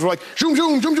Vikings were like, zoom,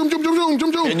 zoom, zoom, zoom, zoom, zoom,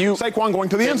 zoom, zoom. And Saquon going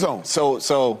to the end zone.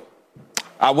 So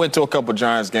I went to a couple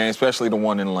Giants games, especially the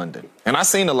one in London. And I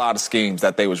seen a lot of schemes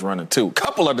that they was running, too. A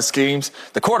couple of the schemes,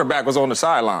 the quarterback was on the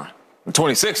sideline. The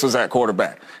 26 was that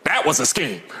quarterback. That was a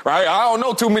scheme, right? I don't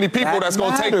know too many people that's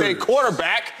going to take their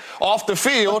quarterback off the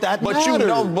field. But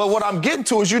what I'm getting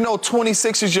to is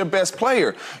 26 is your best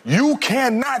player. You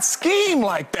cannot scheme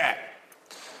like that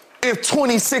if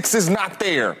 26 is not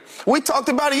there. We talked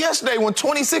about it yesterday. When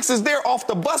 26 is there off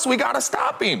the bus, we got to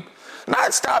stop him.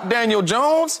 Not stop Daniel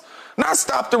Jones, not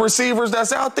stop the receivers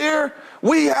that's out there.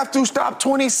 We have to stop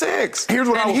 26. Here's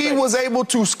what he was able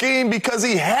to scheme because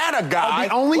he had a guy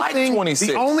like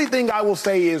 26. The only thing I will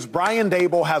say is Brian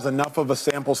Daboll has enough of a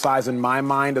sample size in my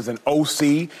mind as an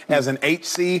OC, as an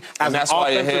HC, as an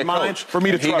offensive mind for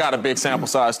me to trust. He got a big sample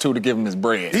size, too, to give him his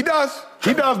bread. He does,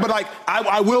 but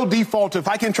I will default. If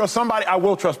I can trust somebody, I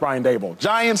will trust Brian Daboll.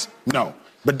 Giants, no.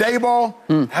 But Daboll,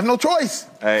 have no choice.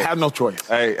 Have no choice.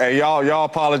 Hey, y'all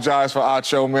apologize for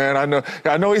Acho, man.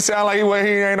 I know he sound like he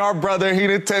ain't our brother. He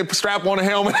didn't strap on the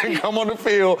helmet and come on the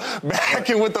field back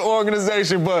in with the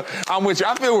organization. But I'm with you.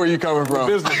 I feel where you're coming from. I'm a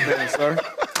businessman, sir.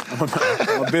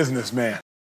 I'm a businessman.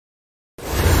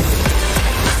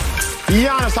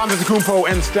 Giannis Antetokounmpo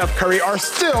and Steph Curry are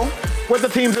still with the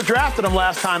teams that drafted him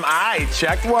last time I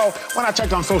checked. Well, when I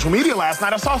checked on social media last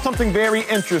night, I saw something very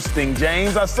interesting,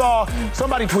 James. I saw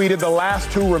somebody tweeted the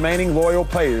last two remaining loyal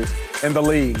players in the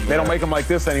league. They don't make them like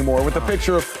this anymore. With the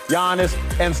picture of Giannis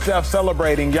and Steph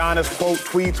celebrating. Giannis, quote,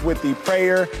 tweets with the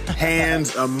prayer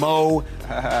hands emoji.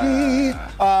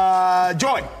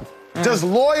 Joy. Does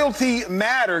loyalty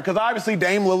matter? Because obviously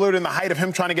Dame Lillard, in the height of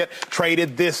him trying to get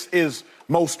traded, this is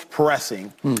most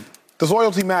pressing. Does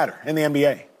loyalty matter in the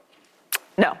NBA?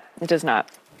 No, it does not.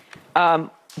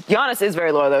 Giannis is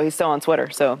very loyal, though. He's still on Twitter,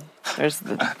 so there's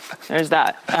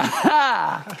that.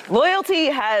 Loyalty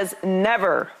has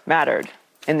never mattered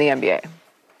in the NBA.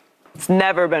 It's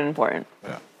never been important.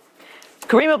 Yeah.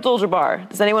 Kareem Abdul-Jabbar,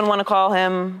 does anyone want to call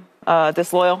him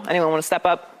disloyal? Anyone want to step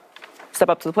up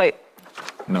to the plate?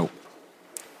 No.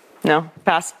 No?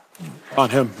 Pass? On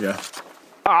him, yeah.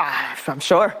 I'm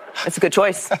sure. It's a good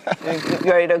choice.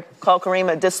 You ready to call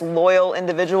Kareem a disloyal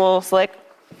individual, Slick?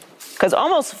 Because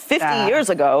almost 50 years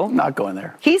ago, not going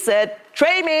there. He said,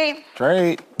 trade me.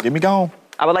 Trade. Get me gone.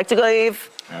 I would like to leave.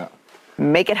 Yeah.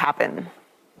 Make it happen.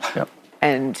 Yep.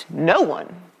 And no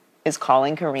one is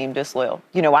calling Kareem disloyal.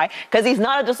 You know why? Because he's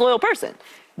not a disloyal person.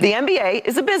 the NBA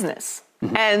is a business.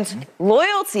 And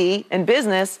loyalty and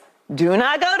business do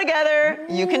not go together.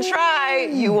 You can try.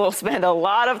 You will spend a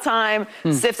lot of time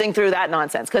sifting through that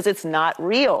nonsense because it's not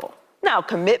real. Now,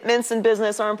 commitments in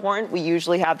business are important. We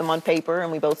usually have them on paper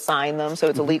and we both sign them. So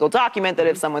it's a legal document that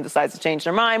if someone decides to change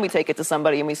their mind, we take it to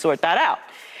somebody and we sort that out.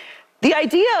 The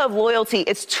idea of loyalty,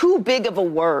 it's too big of a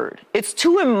word. It's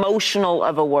too emotional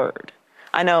of a word.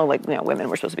 I know, women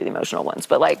were supposed to be the emotional ones,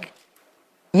 but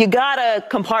you gotta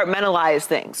compartmentalize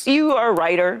things. You are a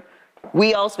writer.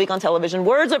 We all speak on television.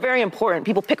 Words are very important.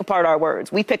 People pick apart our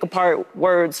words. We pick apart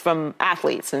words from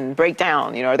athletes and break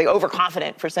down. Are they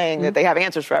overconfident for saying that they have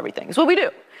answers for everything? It's what we do.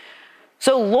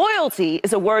 So loyalty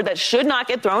is a word that should not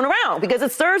get thrown around because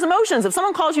it stirs emotions. If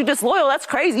someone calls you disloyal, that's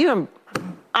crazy.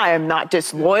 I am not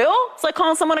disloyal. It's like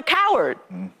calling someone a coward.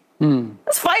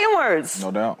 That's fighting words.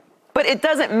 No doubt. But it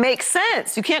doesn't make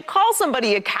sense. You can't call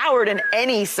somebody a coward in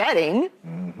any setting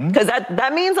because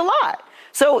that means a lot.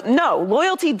 So, no,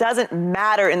 loyalty doesn't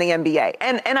matter in the NBA.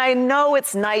 And I know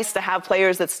it's nice to have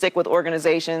players that stick with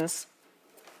organizations.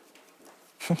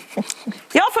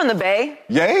 Y'all from the Bay?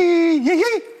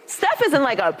 Yay. Steph is in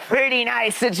a pretty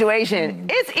nice situation.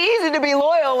 It's easy to be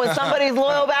loyal when somebody's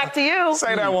loyal back to you.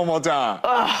 Say that one more time.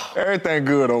 Everything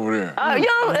good over there. You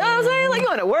know what I'm saying? You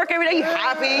going to work every day, you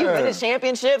happy, winning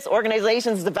championships,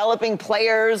 organizations developing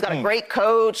players, got a great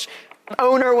coach,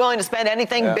 owner willing to spend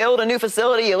anything, build a new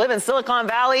facility. You live in Silicon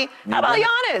Valley. How about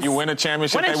Giannis? You win a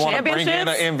championship, they want to bring in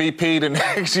an MVP the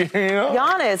next year.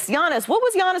 Giannis. What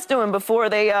was Giannis doing before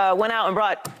they went out and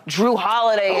brought Drew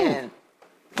Holiday in?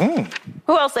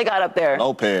 Who else they got up there?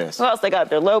 Lopez. Who else they got up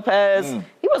there? Lopez.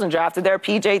 He wasn't drafted there.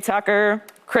 PJ Tucker,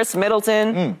 Chris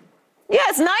Middleton. Yeah,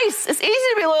 it's nice. It's easy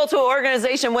to be loyal to an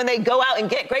organization when they go out and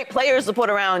get great players to put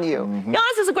around you.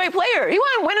 Giannis is a great player. He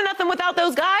wasn't winning nothing without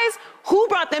those guys. Who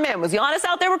brought them in? Was Giannis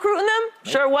out there recruiting them?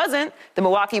 Sure wasn't. The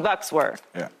Milwaukee Bucks were.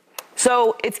 Yeah.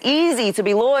 So it's easy to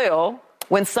be loyal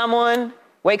when someone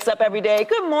wakes up every day.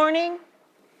 Good morning.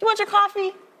 You want your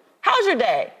coffee? How's your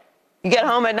day? You get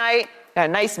home at night. Got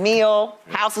a nice meal,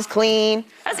 house is clean.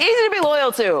 That's easy to be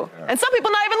loyal to. And some people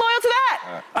not even loyal to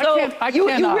that. So you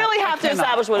really have to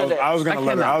establish what it is. I was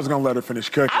gonna let her finish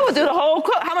cooking. I would do the whole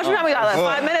cook. How much time we got left?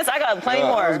 5 minutes? I got plenty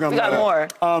more. We got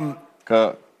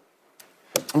more.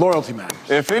 Loyalty matters.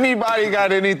 If anybody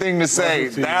got anything to say,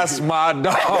 that's my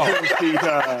dog.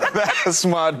 That's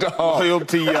my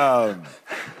dog.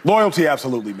 Loyalty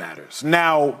absolutely matters.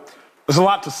 Now, there's a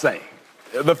lot to say.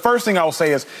 The first thing I'll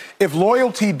say is, if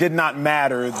loyalty did not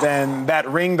matter, then that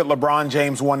ring that LeBron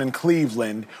James won in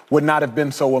Cleveland would not have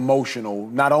been so emotional,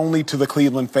 not only to the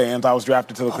Cleveland fans. I was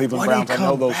drafted to the Cleveland Browns. I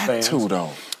know those fans.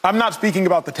 I'm not speaking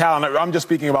about the talent. I'm just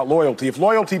speaking about loyalty. If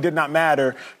loyalty did not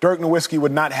matter, Dirk Nowitzki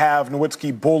would not have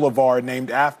Nowitzki Boulevard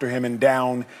named after him in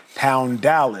downtown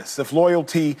Dallas. If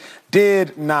loyalty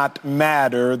did not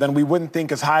matter, then we wouldn't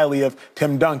think as highly of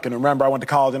Tim Duncan. Remember, I went to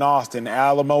college in Austin.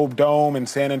 Alamo Dome in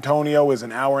San Antonio is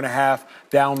an hour and a half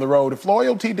down the road. If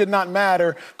loyalty did not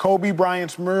matter, Kobe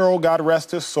Bryant's mural, God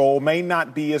rest his soul, may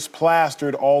not be as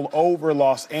plastered all over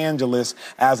Los Angeles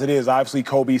as it is. Obviously,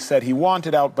 Kobe said he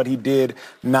wanted out, but he did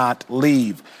not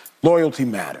leave. Loyalty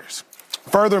matters.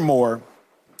 Furthermore,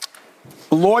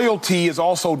 loyalty is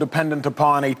also dependent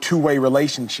upon a two-way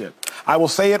relationship. I will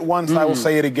say it once, I will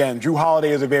say it again. Drew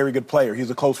Holiday is a very good player. He's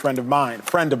a close friend of mine.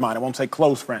 I won't say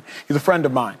close friend. He's a friend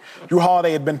of mine. Drew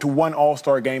Holiday had been to one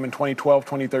All-Star game in 2012,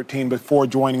 2013 before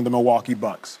joining the Milwaukee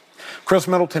Bucks. Chris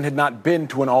Middleton had not been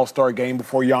to an All-Star game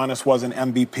before Giannis was an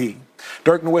MVP.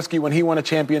 Dirk Nowitzki, when he won a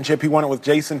championship, he won it with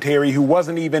Jason Terry, who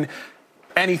wasn't even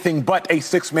anything but a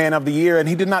sixth man of the year, and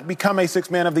he did not become a sixth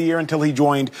man of the year until he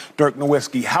joined Dirk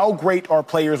Nowitzki. How great are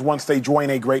players once they join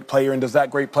a great player, and does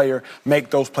that great player make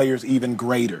those players even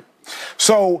greater?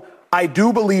 So I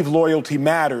do believe loyalty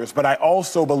matters, but I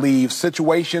also believe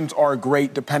situations are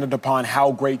great dependent upon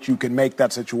how great you can make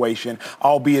that situation,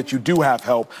 albeit you do have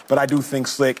help, but I do think,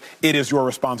 Slick, it is your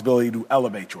responsibility to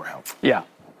elevate your help. Yeah.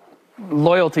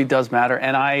 Loyalty does matter,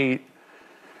 and I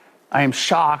am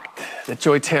shocked that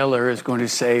Joy Taylor is going to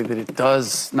say that it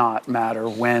does not matter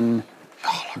when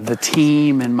the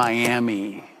team in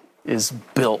Miami is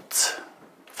built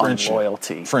on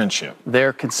loyalty. Friendship.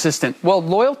 They're consistent. Well,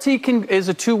 loyalty is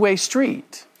a two-way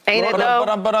street. Ain't it though?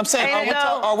 But I'm saying,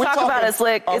 are we talk talking about it,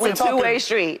 Slick. It's a two-way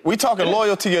street. We talking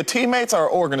loyalty to your teammates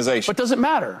or organization? But does it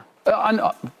matter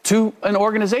to an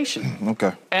organization?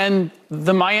 Okay. And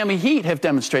the Miami Heat have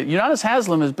demonstrated. Udonis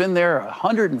Haslem has been there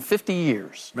 150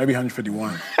 years. Maybe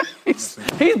 151. He's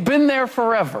been there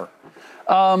forever.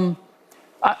 I'll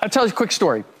tell you a quick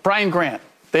story. Brian Grant,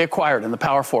 they acquired him, the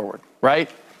power forward, right?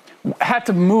 Had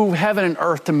to move heaven and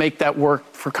earth to make that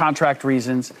work for contract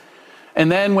reasons.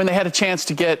 And then when they had a chance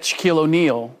to get Shaquille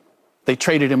O'Neal, they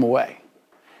traded him away.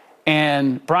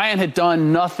 And Bryant had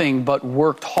done nothing but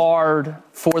worked hard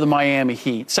for the Miami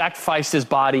Heat, sacrificed his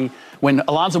body. When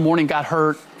Alonzo Mourning got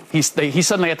hurt, he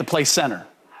suddenly had to play center.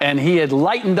 And he had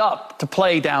lightened up to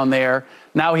play down there.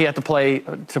 Now he had to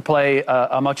play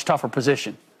a much tougher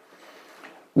position.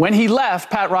 When he left,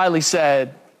 Pat Riley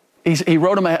said, he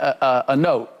wrote him a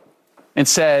note and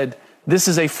said, "This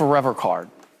is a forever card.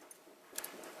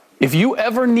 If you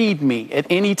ever need me at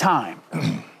any time,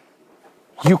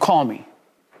 you call me,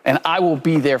 and I will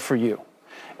be there for you."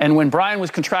 And when Brian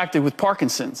was contracted with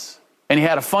Parkinson's and he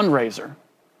had a fundraiser,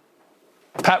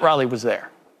 Pat Riley was there.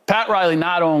 Pat Riley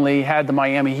not only had the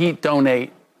Miami Heat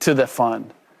donate to the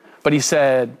fund, but he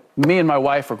said, "Me and my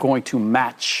wife are going to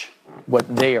match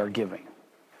what they are giving."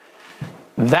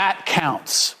 That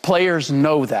counts. Players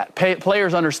know that.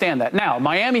 Players understand that. Now,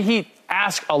 Miami Heat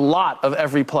ask a lot of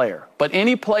every player, but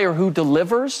any player who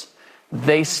delivers,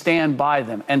 they stand by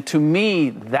them. And to me,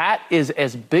 that is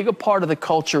as big a part of the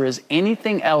culture as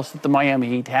anything else that the Miami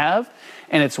Heat have.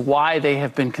 And it's why they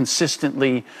have been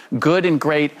consistently good and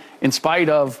great in spite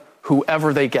of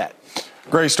whoever they get.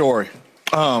 Great story.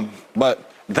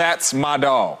 But that's my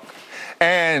dog.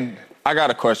 And I got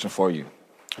a question for you.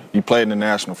 You played in the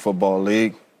National Football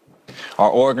League.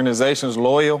 Are organizations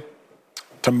loyal?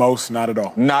 To most, not at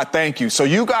all. Thank you. So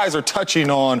you guys are touching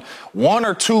on one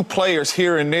or two players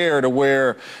here and there to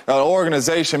where an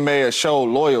organization may have showed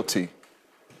loyalty.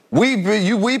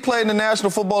 We played in the National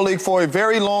Football League for a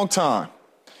very long time.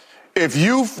 If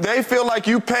they feel like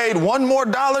you paid $1 more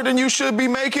than you should be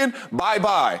making,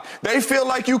 bye-bye. They feel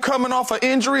like you coming off an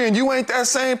injury and you ain't that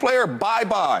same player,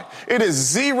 bye-bye. It is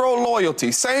zero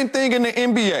loyalty. Same thing in the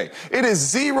NBA. It is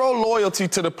zero loyalty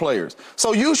to the players.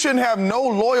 So you shouldn't have no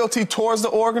loyalty towards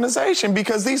the organization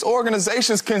because these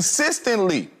organizations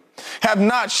consistently have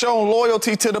not shown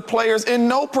loyalty to the players in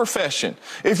no profession.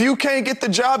 If you can't get the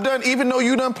job done, even though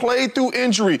you done played through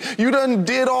injury, you done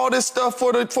did all this stuff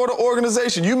for the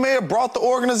organization. You may have brought the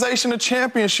organization a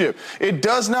championship. It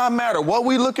does not matter. What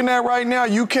we looking at right now,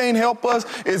 you can't help us.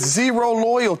 It's zero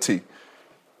loyalty.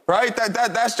 Right?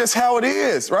 That's just how it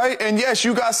is, right? And yes,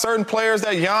 you got certain players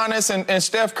that Giannis and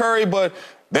Steph Curry, but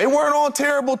they weren't on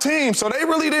terrible teams, so they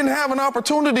really didn't have an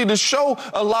opportunity to show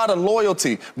a lot of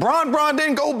loyalty. Bron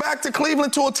didn't go back to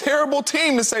Cleveland to a terrible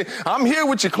team to say, "I'm here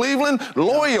with you, Cleveland,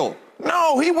 loyal."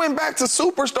 No, he went back to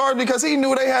superstars because he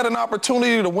knew they had an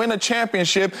opportunity to win a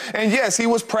championship. And yes, he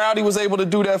was proud he was able to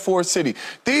do that for his city.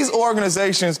 These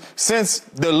organizations, since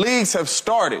the leagues have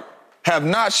started, have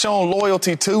not shown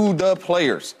loyalty to the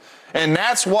players. And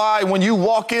that's why when you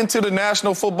walk into the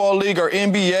National Football League or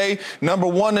NBA, number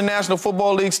one, the National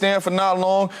Football League stand for not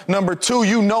long. Number two,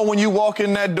 you know when you walk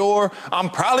in that door, I'm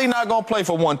probably not going to play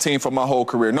for one team for my whole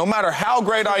career, no matter how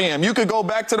great I am. You could go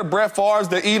back to the Brett Favres,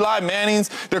 the Eli Mannings,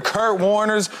 the Kurt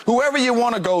Warners, whoever you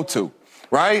want to go to,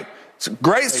 right?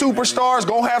 Great superstars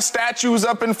going to have statues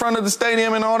up in front of the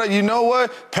stadium and all that. You know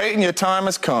what? Peyton, your time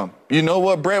has come. You know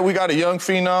what, Brett? We got a young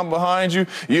phenom behind you.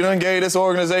 You done gave this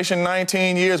organization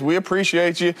 19 years. We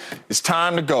appreciate you. It's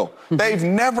time to go. They've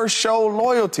never showed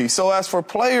loyalty. So as for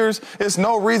players, there's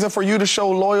no reason for you to show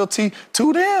loyalty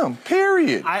to them,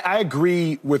 period. I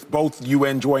agree with both you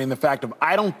and Joy in the fact of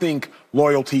I don't think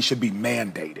loyalty should be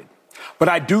mandated. But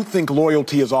I do think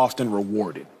loyalty is often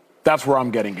rewarded. That's where I'm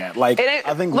getting at. Like,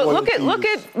 I think look at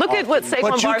what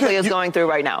Saquon Barkley is going through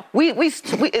right now. It was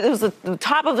the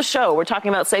top of the show. We're talking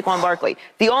about Saquon Barkley.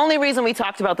 The only reason we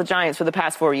talked about the Giants for the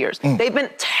past 4 years, they've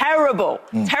been terrible,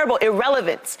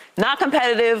 irrelevant, not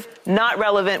competitive, not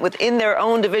relevant within their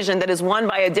own division that is won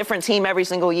by a different team every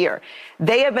single year.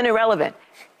 They have been irrelevant,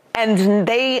 and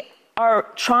they are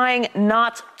trying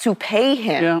not to pay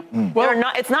him. Yeah. Well,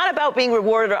 it's not about being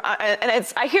rewarded.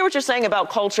 I hear what you're saying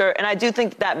about culture, and I do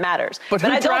think that matters. But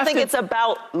I don't think it's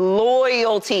about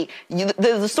loyalty.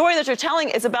 The story that you're telling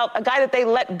is about a guy that they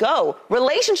let go.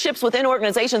 Relationships within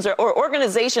organizations or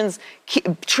organizations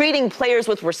treating players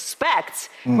with respect.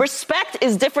 Respect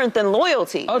is different than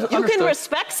loyalty. You can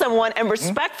respect someone and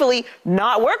respectfully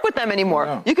not work with them anymore.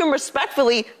 Yeah. You can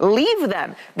respectfully leave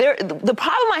them. The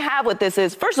problem I have with this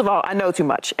is, first of all, I know too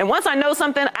much. And once I know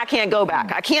something, I can't go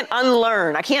back. I can't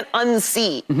unlearn. I can't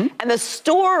unsee. And the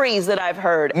stories that I've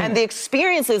heard and the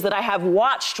experiences that I have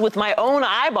watched with my own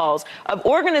eyeballs of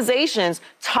organizations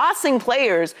tossing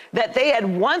players that they had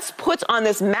once put on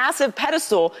this massive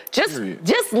pedestal,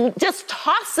 just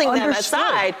tossing them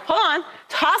aside. Hold on.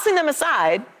 Tossing them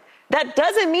aside that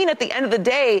doesn't mean at the end of the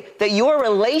day that your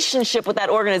relationship with that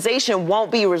organization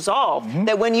won't be resolved.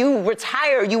 That when you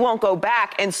retire, you won't go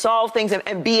back and solve things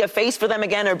and be a face for them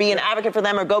again or be an advocate for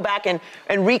them or go back and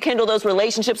rekindle those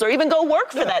relationships or even go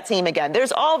work for that team again.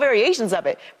 There's all variations of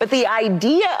it. But the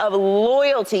idea of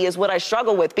loyalty is what I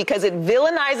struggle with because it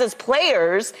villainizes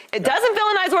players. It doesn't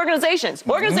villainize organizations.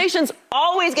 Organizations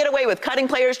always get away with cutting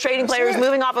players, trading players,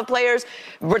 moving off of players,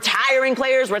 retiring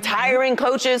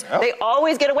coaches. They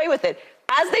always get away with it.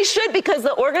 As they should, because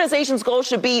the organization's goal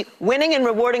should be winning and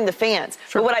rewarding the fans.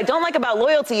 But what I don't like about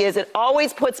loyalty is it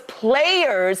always puts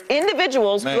players,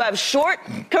 individuals who have short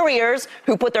careers,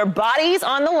 who put their bodies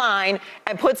on the line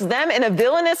and puts them in a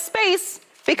villainous space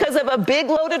because of a big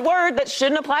loaded word that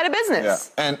shouldn't apply to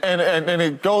business. Yeah. And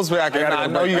it goes back. I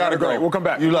know you got to go. We'll come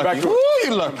back. You lucky. Ooh,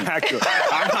 you lucky.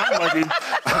 I'm lucky.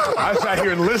 I sat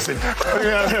here and listened.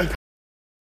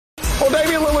 Well,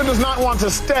 Damian Lillard does not want to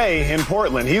stay in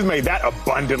Portland. He's made that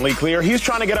abundantly clear. He's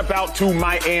trying to get up out to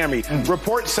Miami.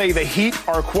 Reports say the Heat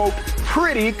are, quote,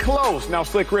 pretty close. Now,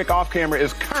 Slick Rick off camera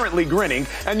is currently grinning,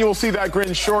 and you'll see that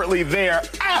grin shortly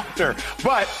thereafter.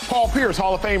 But Paul Pierce,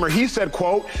 Hall of Famer, he said,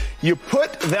 quote, you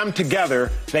put them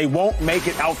together, they won't make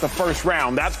it out the first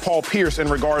round. That's Paul Pierce in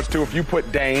regards to if you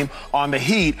put Dame on the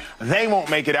Heat, they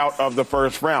won't make it out of the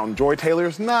first round. Joy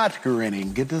Taylor's not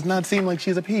grinning. It does not seem like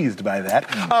she's appeased by that.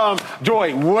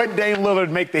 Joy, would Dame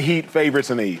Lillard make the Heat favorites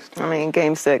in the East? I mean,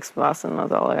 Game 6, Boston,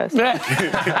 that's all I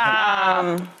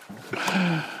got.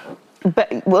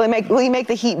 But will he make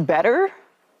the Heat better?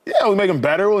 Yeah, will he make them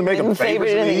better? Will he make them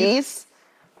favorites in the East?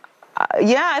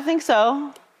 Yeah, I think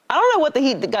so. I don't know what the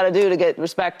Heat got to do to get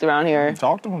respect around here.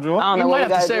 Talk to him, Joy. I don't know what you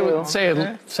might have to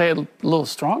say it a little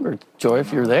stronger, Joy,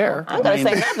 if you're there. I'm going to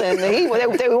say nothing. The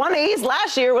Heat, they won the East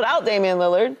last year without Damian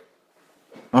Lillard.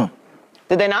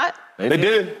 Did they not? They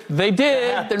did. They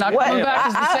did. They're not coming back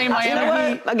as the same Miami You know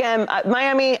Heat. what? Again,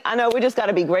 Miami, I know we just got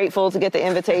to be grateful to get the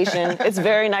invitation. It's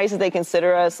very nice that they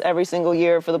consider us every single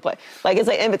year for the play. Like, it's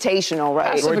like invitational,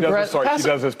 right? She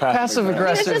does this passive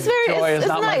aggressive. It's just very, it's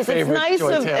nice.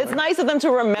 It's nice of them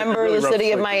to remember the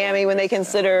city of Miami when they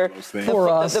consider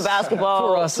the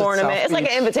basketball tournament. It's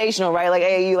like an invitational, right? Like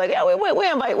AAU, like, yeah,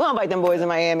 we'll invite them boys in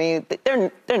Miami.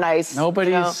 They're nice.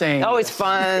 Nobody's saying always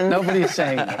fun. Nobody's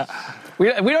saying that. We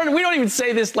don't even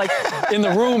say this like in the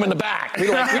room in the back. We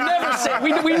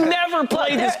never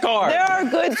play this card. There are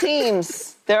good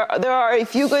teams. There are a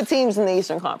few good teams in the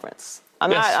Eastern Conference. I'm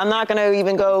not going to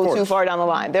even go too far down the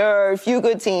line. There are a few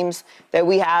good teams that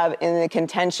we have in the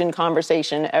contention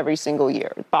conversation every single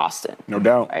year. Boston, no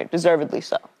doubt, right? Deservedly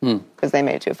so, because they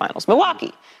made it to the finals.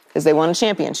 Milwaukee, because they won a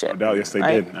championship. No doubt, yes, they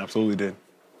did. Absolutely did.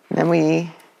 And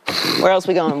then where else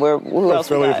we going? Who else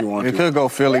Philly we got? If you want to. It could go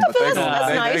Philly, but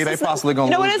they possibly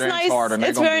going to lose James nice. Harden.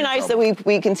 It's very nice that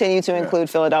we continue to include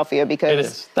Philadelphia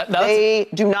because they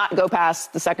do not go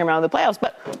past the second round of the playoffs.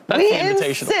 But we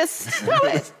insist. No,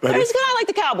 it's kind of like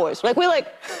the Cowboys. We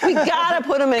got to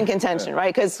put them in contention,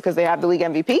 right? Because they have the league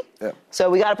MVP. Yeah. So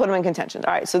we got to put them in contention.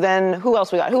 All right. So then who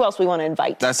else we got? Who else we want to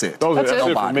invite? That's it. That's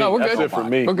it for me. No, we're good. That's it for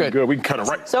me. We're good. We can cut it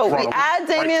right. So we add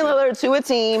Damian Lillard to a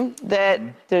team that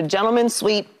did a gentleman's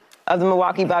sweep of the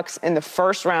Milwaukee Bucks in the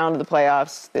first round of the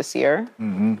playoffs this year.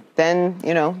 Then,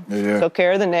 took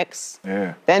care of the Knicks.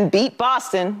 Yeah. Then beat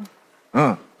Boston.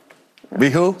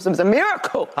 Beat who? It was a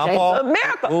miracle. A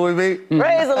miracle. Who we beat?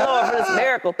 Praise the Lord for this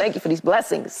miracle. Thank you for these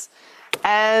blessings.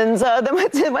 And then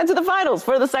went to the finals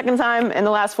for the second time in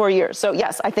the last 4 years. So,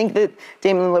 yes, I think that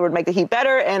Damian Lillard would make the Heat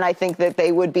better, and I think that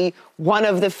they would be one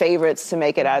of the favorites to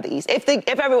make it out of the East. If the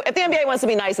NBA wants to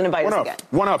be nice and invite us again.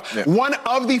 One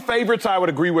of the favorites I would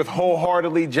agree with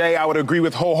wholeheartedly. Jay, I would agree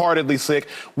with wholeheartedly, Sick.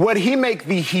 Would he make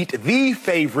the Heat the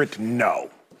favorite? No.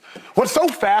 What's so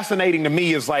fascinating to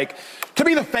me is, to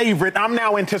be the favorite, I'm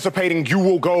now anticipating you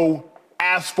will go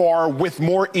as far with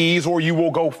more ease or you will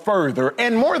go further.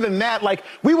 And more than that,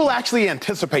 we will actually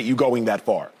anticipate you going that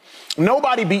far.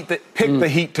 Nobody picked the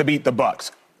Heat to beat the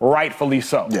Bucks. Rightfully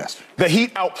so. Yes. The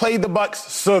Heat outplayed the Bucks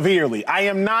severely. I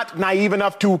am not naive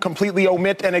enough to completely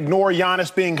omit and ignore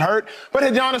Giannis being hurt. But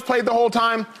had Giannis played the whole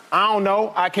time? I don't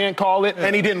know. I can't call it. Yeah.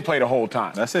 And he didn't play the whole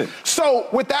time. That's it. So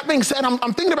with that being said,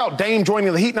 I'm thinking about Dame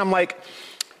joining the Heat, and I'm like,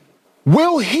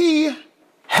 will he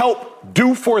help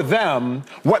do for them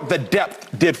what the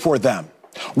depth did for them?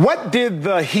 What did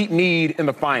the Heat need in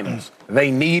the finals?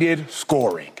 They needed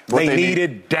scoring. They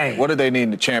needed Dame. What did they need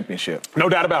in the championship? No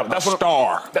doubt about it. That's a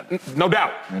star. No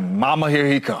doubt. And mama, here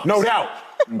he comes. No doubt.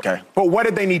 Okay. But what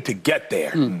did they need to get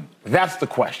there? That's the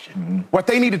question. What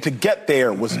they needed to get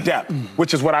there was depth,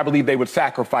 which is what I believe they would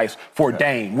sacrifice for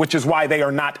Dame, which is why they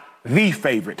are not the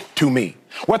favorite to me.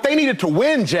 What they needed to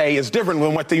win, Jay, is different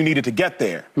than what they needed to get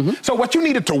there. So what you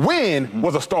needed to win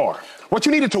was a star. What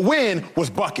you needed to win was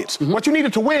buckets. What you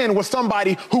needed to win was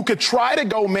somebody who could try to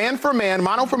go man for man,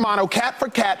 mano for mano, cat for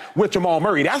cat with Jamal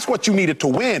Murray. That's what you needed to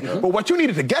win. But what you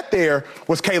needed to get there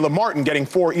was Caleb Martin getting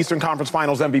 4 Eastern Conference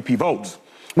Finals MVP votes.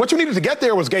 What you needed to get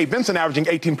there was Gabe Vincent averaging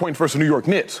 18 points versus the New York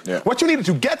Knicks. What you needed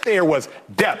to get there was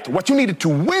depth. What you needed to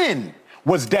win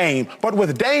was Dame. But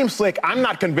with Dame, Slick, I'm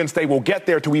not convinced they will get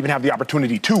there to even have the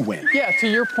opportunity to win. Yeah, to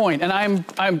your point, and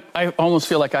I almost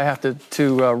feel like I have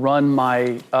to run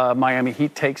my Miami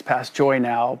Heat takes past Joy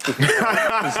now.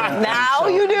 Now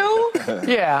you do?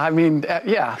 Yeah, I mean,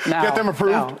 yeah. Now, Get them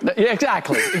approved? Now. Yeah,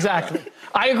 exactly.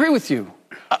 I agree with you.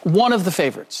 One of the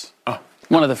favorites.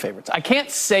 One of the favorites. I can't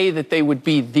say that they would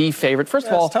be the favorite. First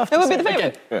of all, Who would be the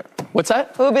favorite? Again, what's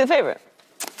that? Who would be the favorite?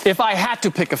 If I had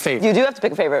to pick a favorite. You do have to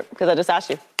pick a favorite because I just asked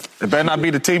you. It better not be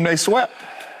the team they swept.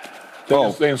 They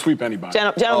didn't sweep anybody.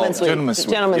 Gentleman's sweep. Gentleman's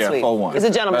sweep. Gentleman's Yeah, sweep. 4-1. It's a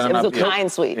gentleman's sweep. Better It's a not be-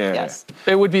 kind sweep. Yeah. Yes.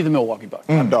 It would be the Milwaukee Bucks.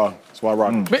 Dog. That's why I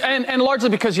rock. And largely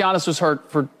because Giannis was hurt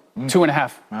for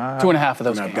 2.5 of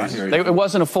those games. It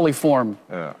wasn't a fully formed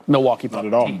Milwaukee Bucks. Not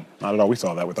at all. team. Not at all. We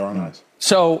saw that with our own eyes.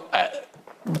 So,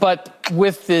 but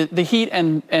with the Heat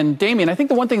and Damian, I think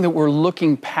the one thing that we're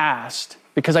looking past,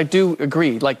 because I do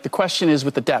agree, like the question is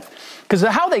with the depth. Because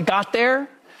how they got there,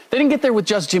 they didn't get there with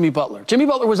just Jimmy Butler. Jimmy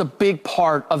Butler was a big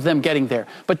part of them getting there.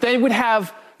 But they would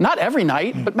have, not every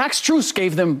night, but Max Strus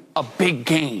gave them a big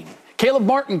game. Caleb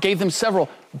Martin gave them several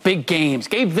big games.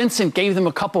 Gabe Vincent gave them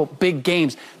a couple big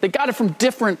games. They got it from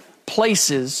different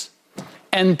places.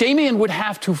 And Damian would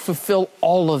have to fulfill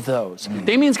all of those.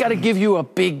 Damian's got to give you a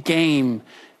big game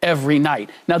every night.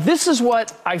 Now, this is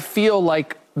what I feel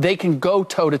like they can go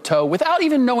toe-to-toe without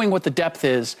even knowing what the depth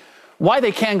is, why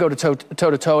they can go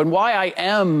toe-to-toe, and why I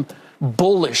am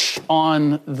bullish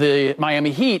on the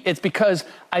Miami Heat. It's because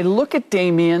I look at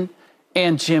Damian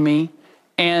and Jimmy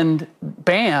and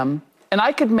Bam, and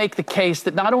I could make the case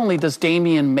that not only does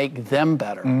Damian make them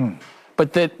better,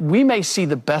 but that we may see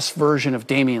the best version of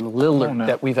Damian Lillard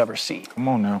that we've ever seen. Come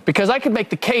on now. Because I could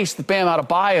make the case that Bam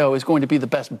Adebayo is going to be the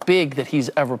best big that he's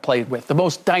ever played with, the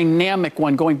most dynamic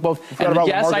one, going both. And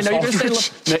yes, I know you're going to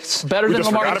say better than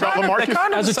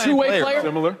LaMarcus. As a two-way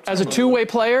player, as a two-way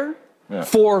player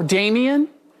for Damian,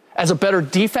 as a better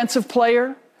defensive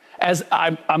player, as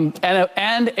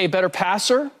and a better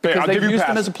passer because they've used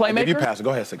him as a playmaker. I'll give you passer.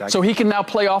 Go ahead, Sig. So he can now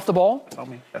play off the ball.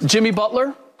 Jimmy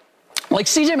Butler. Like,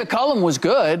 C.J. McCollum was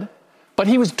good, but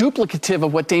he was duplicative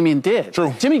of what Damian did.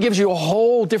 True. Jimmy gives you a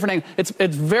whole different angle.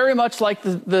 It's very much like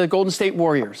the Golden State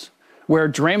Warriors, where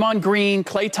Draymond Green,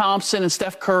 Klay Thompson, and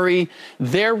Steph Curry,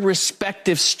 their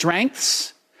respective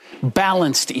strengths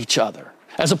balanced each other.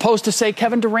 As opposed to, say,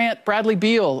 Kevin Durant, Bradley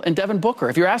Beal, and Devin Booker.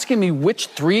 If you're asking me which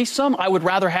threesome I would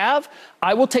rather have,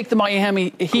 I will take the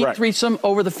Miami Heat threesome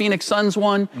over the Phoenix Suns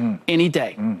one any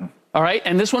day. All right?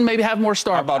 And this one maybe have more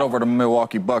star. How about over the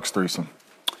Milwaukee Bucks threesome?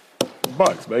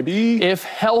 Bucks, baby. If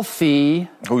healthy,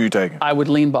 Who you taking? I would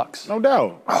lean Bucks. No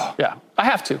doubt. Yeah, I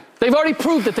have to. They've already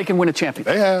proved that they can win a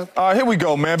championship. They have. All right, here we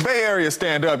go, man. Bay Area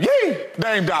stand up. Yay!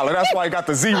 Dame Dollar. That's why he got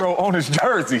the 0 on his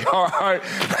jersey. All right.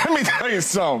 Let me tell you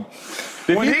something.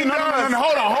 Hold on.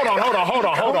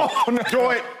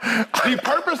 Joy, the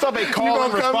purpose of a call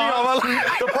and response,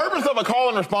 the purpose of a call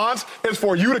and response is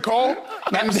for you to call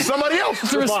and somebody else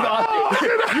to respond.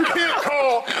 You can't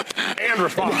call and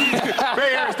respond.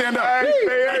 Bay Area stand up. Bay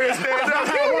Area stand up.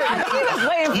 He was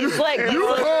waiting for Slick. You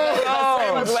call,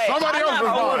 somebody else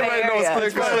respond.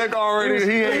 Slick already.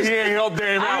 He ain't helped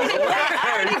Dame out. I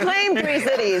already claimed 3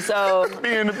 cities, so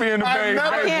Being the Bay I can't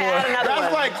add another That's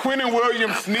one. like Quentin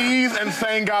Williams sneeze and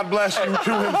saying God bless you to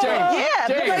himself. Yeah,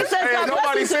 because he says God bless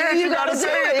nobody you, so said you gotta do say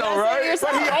it, You though, gotta right? say it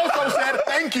But he yourself. also said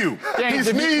thank you. He James,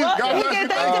 if you- sneezed. Well, God he bless can you.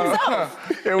 thank himself.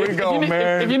 Here we go, If you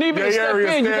man. need me to Bay step Area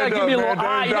in, you stand gotta give me a up, little man.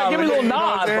 eye. You Dame gotta give me a Dollar. little You know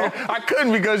what nod, I'm bro. saying? I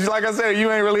couldn't because, like I said,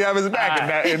 you ain't really have his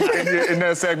back in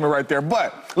that segment right there.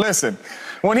 But listen,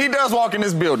 when he does walk in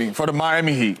this building for the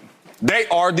Miami Heat, they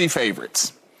are the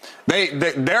favorites.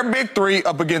 Their big three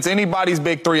up against anybody's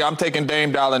big three. I'm taking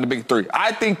Dame Dollar in the big three.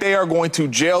 I think they are going to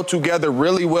gel together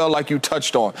really well, like you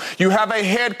touched on. You have a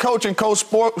head coach and Coach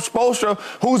Spoelstra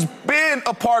who's been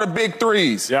a part of big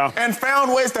threes and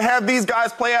found ways to have these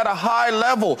guys play at a high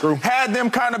level. Had them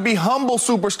kind of be humble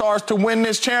superstars to win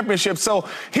this championship. So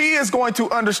he is going to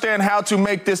understand how to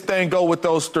make this thing go with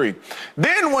those three.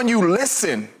 Then when you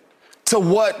listen to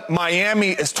what Miami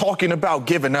is talking about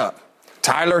giving up,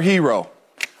 Tyler Hero,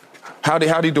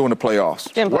 How'd he do in the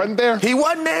playoffs? Wasn't there? He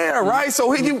wasn't there, right?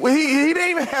 So he didn't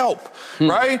even help,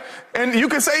 right? And you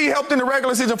can say he helped in the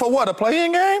regular season for what, a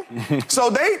play-in game? So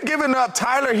they giving up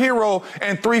Tyler Hero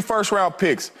and 3 first-round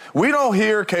picks. We don't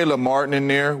hear Caleb Martin in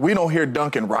there. We don't hear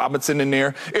Duncan Robinson in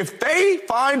there. If they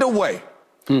find a way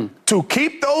to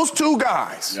keep those 2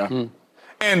 guys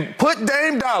and put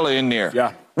Dame Dollar in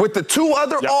there with the 2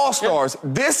 other All-Stars,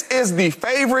 this is the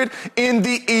favorite in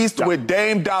the East with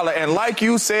Dame Dollar. And like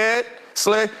you said,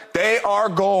 Slick, Dame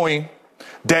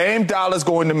Dollar's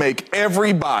going to make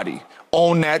everybody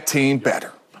on that team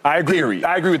better. I agree. Period.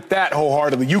 I agree with that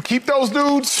wholeheartedly. You keep those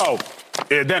dudes,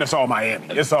 then it's all Miami.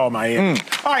 It's all Miami.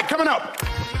 All right, coming up.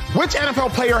 Which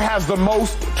NFL player has the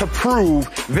most to prove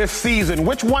this season?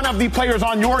 Which one of the players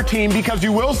on your team, because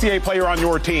you will see a player on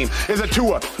your team, is it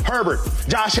Tua, Herbert,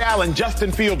 Josh Allen,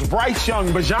 Justin Fields, Bryce Young,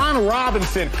 Bijan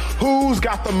Robinson? Who's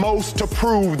got the most to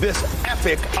prove this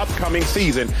epic upcoming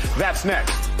season? That's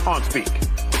next on Speak.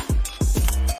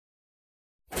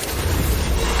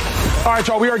 All right,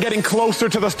 y'all, we are getting closer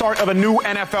to the start of a new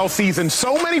NFL season.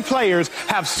 So many players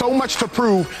have so much to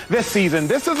prove this season.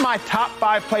 This is my top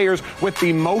 5 players with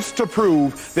the most to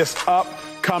prove this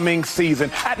upcoming season.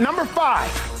 At number 5,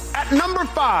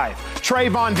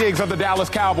 Trayvon Diggs of the Dallas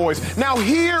Cowboys. Now,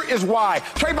 here is why.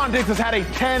 Trayvon Diggs has had a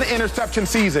 10-interception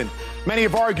season. Many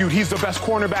have argued he's the best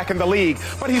cornerback in the league,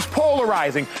 but he's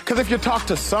polarizing because if you talk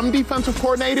to some defensive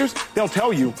coordinators, they'll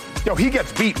tell you, he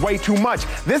gets beat way too much.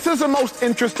 This is the most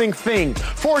interesting thing.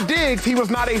 For Diggs, he was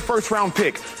not a first-round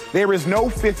pick. There is no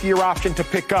 5th-year option to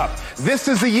pick up. This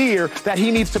is the year that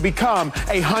he needs to become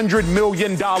a $100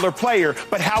 million player.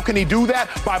 But how can he do that?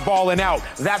 By balling out.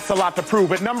 That's a lot to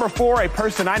prove. At number 4, a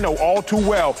person I know all too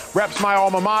well, reps my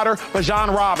alma mater,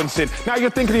 Bijan Robinson. Now you're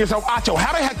thinking to yourself, Acho,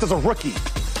 how the heck does a rookie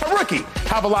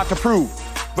have a lot to prove?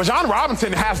 Bijan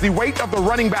Robinson has the weight of the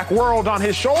running back world on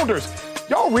his shoulders.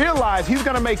 Y'all realize he's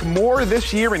going to make more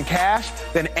this year in cash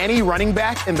than any running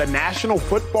back in the National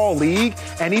Football League,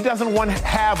 and he doesn't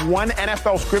have one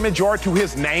NFL scrimmage yard to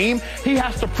his name. He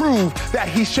has to prove that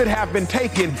he should have been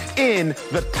taken in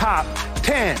the top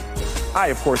 10. I,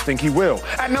 of course, think he will.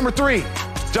 At number 3,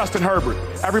 Justin Herbert.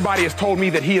 Everybody has told me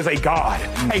that he is a god,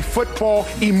 a football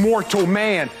immortal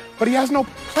man, but he has no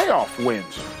playoff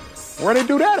wins. Where'd they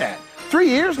do that at? 3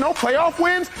 years, no playoff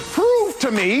wins? Prove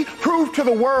to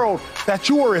the world that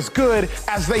you are as good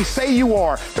as they say you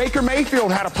are. Baker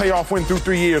Mayfield had a playoff win through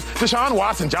 3 years. Deshaun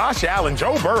Watson, Josh Allen,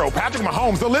 Joe Burrow, Patrick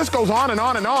Mahomes, the list goes on and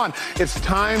on and on. It's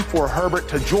time for Herbert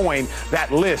to join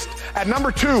that list. At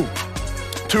number 2,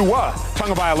 Tua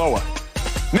Tagovailoa.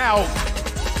 Now,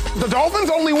 the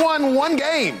Dolphins only won 1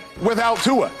 game without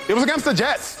Tua. It was against the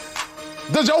Jets.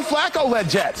 The Joe Flacco-led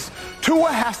Jets.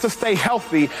 Tua has to stay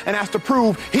healthy and has to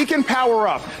prove he can power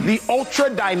up the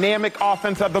ultra-dynamic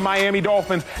offense of the Miami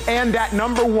Dolphins. And at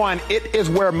number 1, it is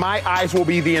where my eyes will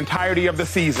be the entirety of the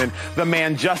season, the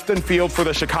man Justin Fields for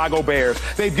the Chicago Bears.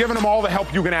 They've given him all the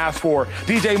help you can ask for.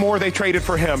 DJ Moore, they traded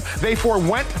for him. They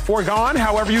foregone,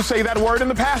 however you say that word in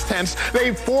the past tense,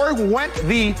 they forewent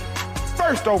the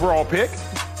 1st overall pick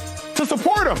to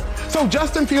support him. So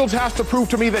Justin Fields has to prove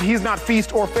to me that he's not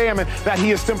feast or famine, that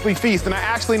he is simply feast. And I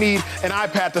actually need an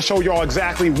iPad to show y'all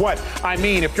exactly what I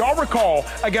mean. If y'all recall,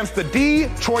 against the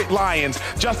Detroit Lions,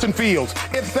 Justin Fields,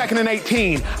 it's 2nd and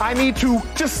 18. I need to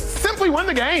just simply win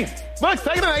the game. Look,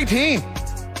 2nd and 18.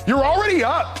 You're already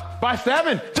up by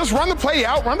 7. Just run the play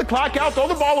out, run the clock out, throw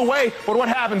the ball away. But what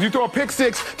happens? You throw a pick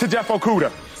 6 to Jeff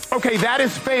Okudah. Okay, that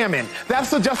is famine. That's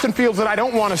the Justin Fields that I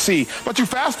don't want to see. But you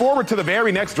fast forward to the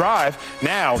very next drive.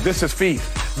 Now, this is feast.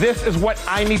 This is what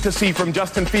I need to see from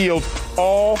Justin Fields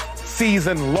all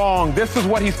season long. This is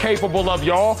what he's capable of,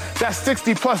 y'all. That's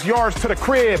 60-plus yards to the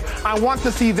crib. I want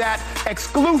to see that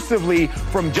exclusively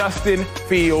from Justin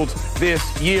Fields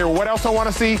this year. What else I want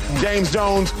to see? James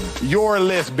Jones, your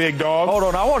list, big dog. Hold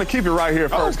on. I want to keep it right here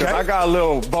first because I got a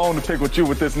little bone to pick with you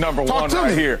with this number 1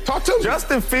 right here. Talk to me.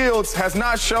 Justin Fields has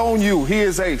not shown you he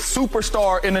is a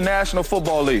superstar in the National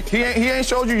Football League. He ain't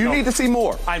showed you. You need to see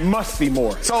more. I must see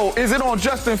more. So is it on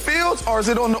Justin Fields or is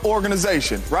it on the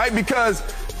organization, right? Because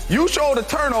you showed a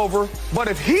turnover, but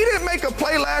if he didn't make a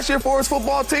play last year for his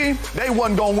football team, they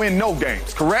wasn't going to win no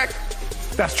games, correct?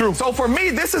 That's true. So for me,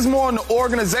 this is more on the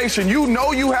organization. You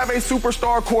know you have a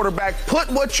superstar quarterback. Put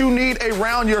what you need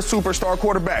around your superstar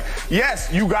quarterback.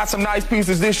 Yes, you got some nice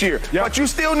pieces this year, but you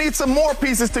still need some more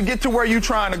pieces to get to where you're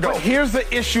trying to go. But here's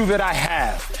the issue that I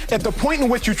have. At the point in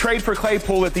which you trade for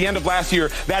Claypool at the end of last year,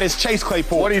 that is Chase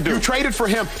Claypool. What do you do? You traded for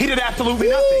him. He did absolutely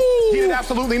nothing. He did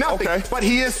absolutely nothing. Okay. But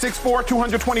he is 6'4",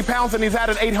 220 pounds, and he's had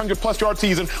an 800-plus yard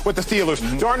season with the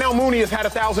Steelers. Darnell Mooney has had a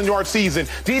 1,000-yard season.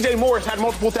 DJ Moore has had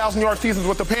multiple 1,000-yard seasons situations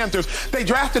with the Panthers. They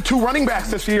drafted 2 running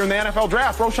backs this year in the NFL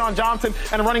draft, Roschon Johnson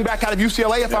and a running back out of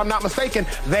UCLA, if I'm not mistaken.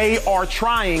 They are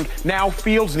trying. Now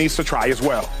Fields needs to try as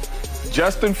well.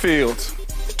 Justin Fields,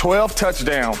 12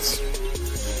 touchdowns.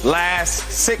 Last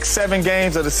 6-7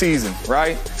 games of the season,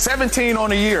 right? 17 on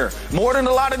the year. More than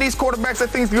a lot of these quarterbacks that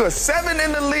think's good. 7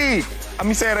 in the league. Let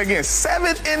me say it again.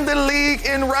 7th in the league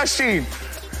in rushing.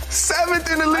 7th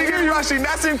in the league in rushing.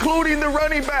 That's including the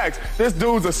running backs. This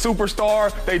dude's a superstar.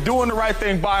 They doing the right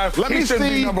thing by him. Let me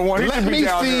see. Number one. Let me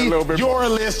see your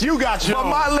list. You got yours. But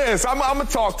my list. I'm going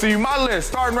to talk to you. My list,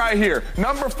 starting right here.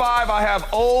 Number 5, I have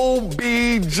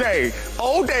OBJ.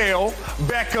 Odell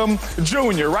Beckham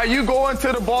Jr., right? You go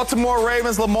into the Baltimore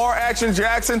Ravens, Lamar Action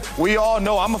Jackson. We all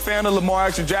know I'm a fan of Lamar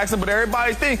Action Jackson, but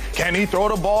everybody think, can he throw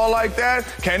the ball like that?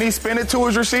 Can he spin it to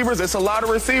his receivers? It's a lot of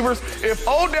receivers. If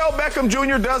Odell Beckham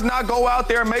Jr. does not go out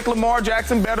there and make Lamar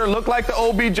Jackson better, look like the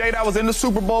OBJ that was in the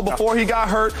Super Bowl before he got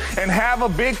hurt, and have a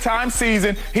big-time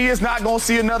season, he is not going to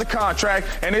see another contract,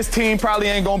 and his team probably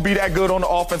ain't going to be that good on the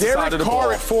offensive side of the ball. Derek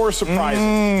Carr at 4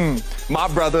 surprising. My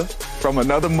brother from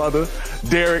another mother,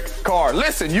 Derek Carr.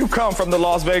 Listen, you come from the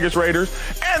Las Vegas Raiders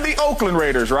and the Oakland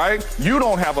Raiders, right? You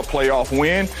don't have a playoff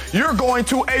win. You're going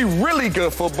to a really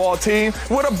good football team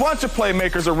with a bunch of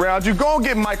playmakers around you. Go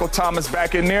get Michael Thomas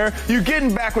back in there. You're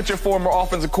getting back with your former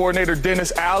offensive coordinator,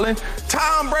 Dennis Allen.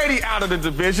 Tom Brady out of the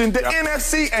division. The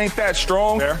NFC ain't that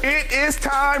strong. Fair. It is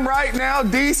time right now,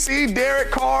 DC, Derek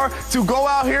Carr, to go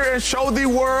out here and show the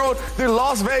world the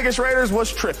Las Vegas Raiders was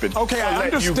tripping. Okay, I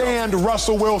understand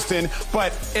Russell Wilson,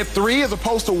 but at 3 as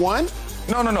opposed to 1?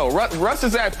 No. Russ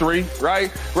is at 3,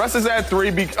 right? Russ is at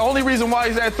 3. Only reason why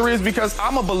he's at 3 is because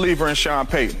I'm a believer in Sean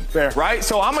Payton. Fair. Right?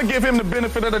 So I'm going to give him the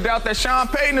benefit of the doubt that Sean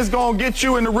Payton is going to get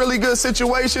you into really good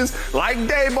situations like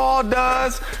Dayball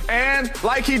does and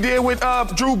like he did with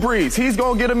Drew Brees. He's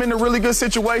going to get him into really good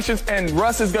situations, and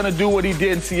Russ is going to do what he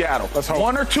did in Seattle. Let's hope.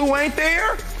 1 or 2 ain't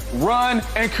there. Run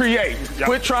and create. Yep.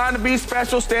 Quit trying to be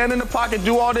special, stand in the pocket,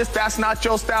 do all this. That's not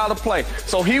your style to play.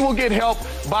 So he will get help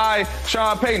by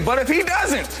Sean Payton. But if he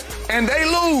doesn't and they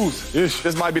lose,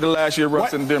 this might be the last year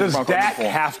Russ and Denver Broncos. What does Dak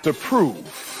have to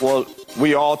prove? Well,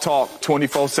 we all talk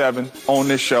 24/7 on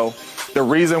this show. The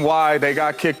reason why they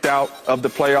got kicked out of the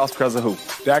playoffs because of who?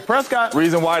 Dak Prescott.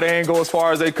 Reason why they ain't go as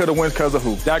far as they could have went because of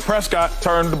who? Dak Prescott.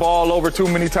 Turned the ball over too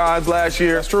many times last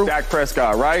year. That's true. Dak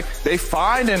Prescott, right? They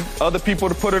finding other people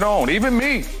to put it on. Even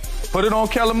me. Put it on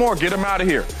Kellen Moore. Get him out of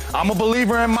here. I'm a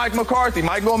believer in Mike McCarthy.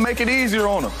 Mike gonna make it easier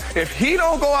on him. If he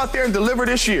don't go out there and deliver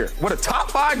this year with a top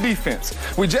 5 defense,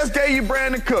 we just gave you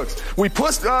Brandon Cooks. We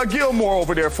put Gilmore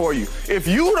over there for you. If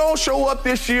you don't show up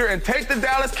this year and take the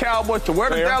Dallas Cowboys to where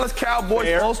the Dallas Cowboys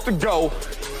supposed to go,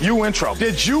 you in trouble.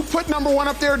 Did you put number 1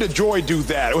 up there, or did Joy do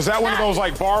that? Was that one of those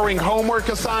like borrowing homework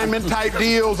assignment type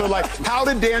deals? Or like, how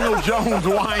did Daniel Jones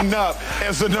wind up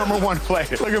as the number 1 player?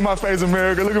 Look at my face,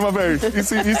 America. Look at my face.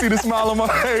 You see the smile on my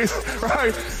face,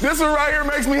 right? This one right here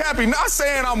makes me happy. Not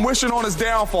saying I'm wishing on his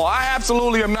downfall. I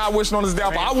absolutely am not wishing on his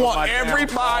downfall. I want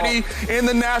everybody in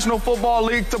the National Football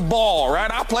League to ball,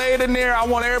 right? I played in there. I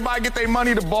want everybody to get their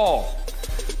money to ball.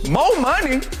 More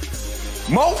money,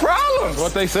 more problems.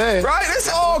 What they say. Right? It's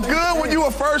all good when you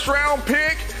a first-round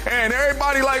pick and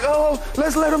everybody like, oh,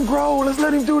 let's let him grow. Let's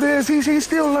let him do this. He's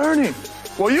still learning.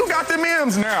 Well, you got them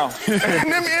M's now.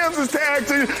 And them M's is tagged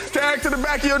to the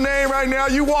back of your name right now.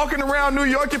 You walking around New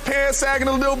York, your pants sagging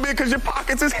a little bit because your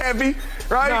pockets is heavy,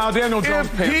 right? No, Daniel Jones'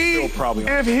 pants still probably.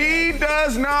 If he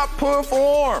does not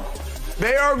perform,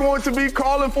 they are going to be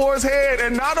calling for his head.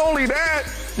 And not only that,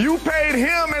 you paid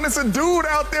him, and it's a dude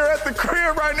out there at the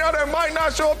crib right now that might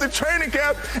not show up to training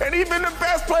camp, and he's been the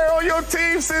best player on your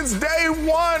team since day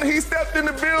 1. He stepped in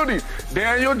the building.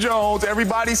 Daniel Jones,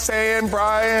 everybody's saying,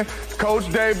 Brian, Coach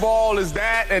Dayball is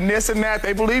that and this and that.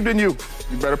 They believed in you.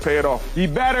 You better pay it off. You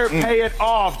better pay it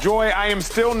off. Joy, I am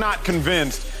still not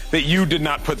convinced that you did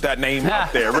not put that name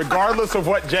up there. Regardless of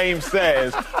what James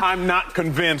says, I'm not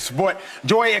convinced. But,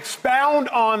 Joy, expound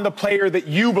on the player that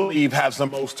you believe has the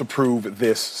most to prove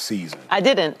this season. I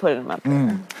didn't put him up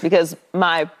there because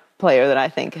my player that I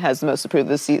think has the most to prove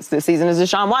this season is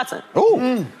Deshaun Watson.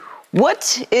 Ooh.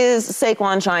 What is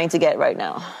Saquon trying to get right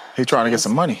now? He's trying to get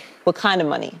some money. What kind of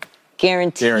money?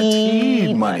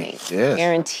 Guaranteed money. Yes.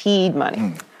 Guaranteed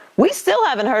money. We still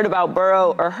haven't heard about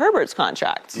Burrow or Herbert's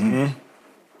contracts.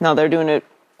 No, they're doing it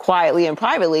quietly and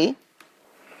privately,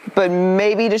 but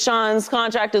maybe Deshaun's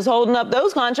contract is holding up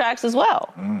those contracts as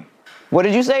well. What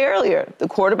did you say earlier? The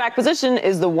quarterback position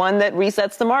is the one that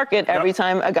resets the market every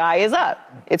time a guy is up.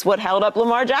 It's what held up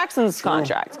Lamar Jackson's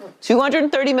contract.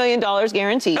 $230 million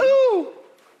guaranteed.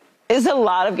 is a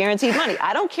lot of guaranteed money.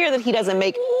 I don't care that he doesn't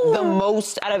make the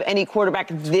most out of any quarterback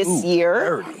this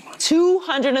year.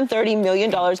 $230 million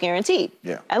guaranteed.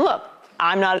 Yeah. And look,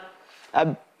 I'm not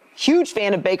a huge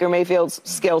fan of Baker Mayfield's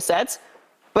skill sets,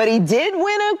 but he did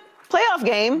win a playoff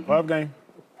game.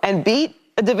 And beat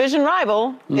a division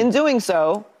rival in doing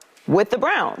so with the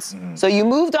Browns. So you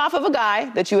moved off of a guy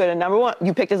that you had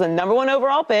you picked as a number 1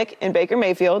 overall pick in Baker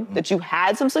Mayfield that you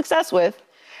had some success with,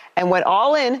 and went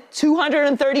all in,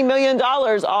 $230 million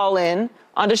all in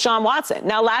on Deshaun Watson.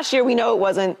 Now, last year we know it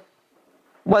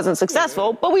wasn't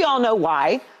successful, but we all know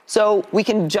why. So we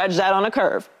can judge that on a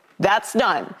curve. That's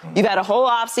done. You've had a whole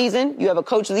offseason. You have a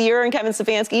coach of the year in Kevin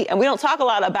Stefanski. And we don't talk a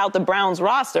lot about the Browns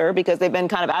roster because they've been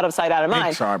kind of out of sight, out of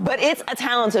mind. But it's a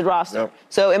talented roster. Yep.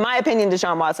 So in my opinion,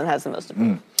 Deshaun Watson has the most to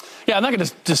prove. Yeah, I'm not going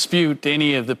to dispute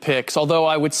any of the picks, although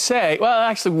I would say, well,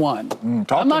 actually one.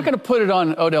 I'm not going to put it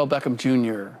on Odell Beckham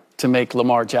Jr. to make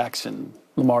Lamar Jackson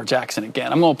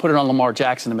again. I'm going to put it on Lamar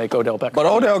Jackson to make Odell Beckham. But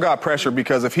Odell got pressure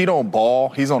because if he don't ball,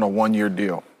 he's on a 1-year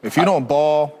deal. If you don't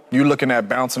ball, you're looking at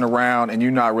bouncing around, and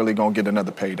you're not really going to get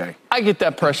another payday. I get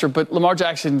that pressure, but Lamar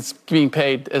Jackson's being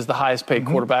paid as the highest paid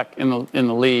quarterback in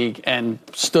the league, and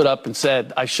stood up and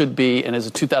said, "I should be," and as a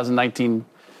 2019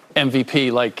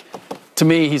 MVP. Like, to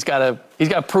me, he's got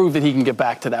to prove that he can get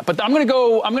back to that. But I'm going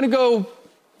to go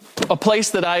a place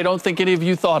that I don't think any of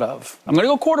you thought of. I'm going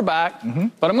to go quarterback,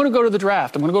 but I'm going to go to the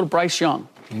draft. I'm going to go to Bryce Young.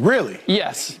 Really?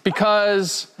 Yes,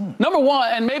 because number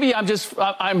one, and maybe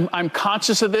I'm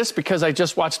conscious of this because I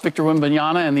just watched Victor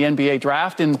Wembanyama in the NBA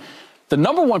draft, and the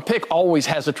number 1 pick always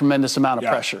has a tremendous amount of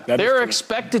pressure. They're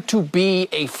expected to be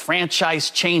a franchise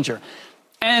changer.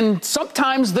 And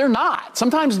sometimes they're not.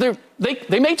 Sometimes they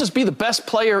may just be the best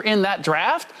player in that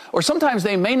draft, or sometimes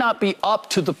they may not be up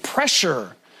to the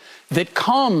pressure that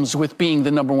comes with being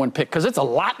the number 1 pick, because it's a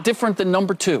lot different than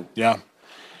number 2. Yeah.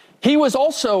 He was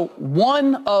also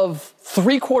one of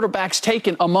 3 quarterbacks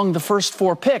taken among the first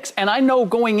 4 picks. And I know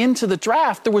going into the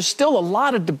draft, there was still a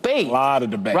lot of debate.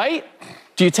 Right?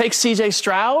 Do you take C.J.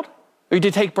 Stroud or do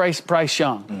you take Bryce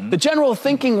Young? The general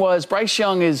thinking was Bryce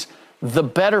Young is the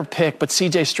better pick, but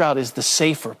C.J. Stroud is the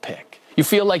safer pick. You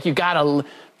feel like you got to,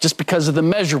 just because of the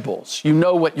measurables, you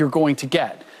know what you're going to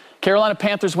get. Carolina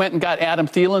Panthers went and got Adam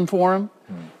Thielen for him.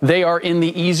 They are in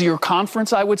the easier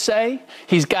conference, I would say.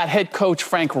 He's got head coach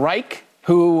Frank Reich,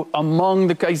 who among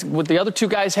the guys, with the other 2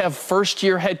 guys have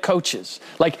first-year head coaches.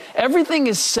 Like, everything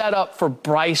is set up for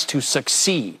Bryce to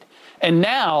succeed. And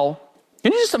now,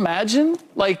 can you just imagine,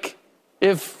 like,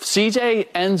 if CJ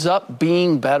ends up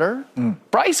being better,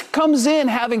 Bryce comes in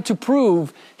having to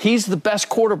prove he's the best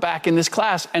quarterback in this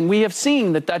class, and we have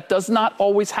seen that does not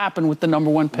always happen with the number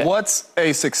 1 pick. What's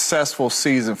a successful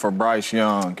season for Bryce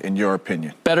Young, in your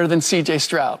opinion? Better than C.J.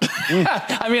 Stroud.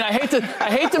 I mean, I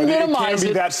hate to minimize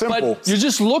it, that simple. But you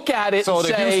just look at it so and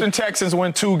the Houston Texans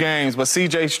win 2 games, but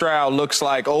C.J. Stroud looks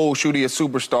like, oh, shoot, he a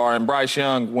superstar, and Bryce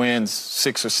Young wins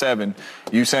 6 or 7.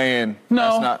 You saying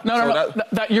No.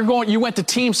 You went to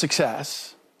team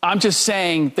success. I'm just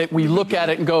saying that we look at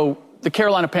it and go, the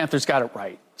Carolina Panthers got it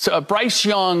right. So Bryce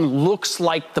Young looks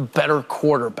like the better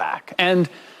quarterback. And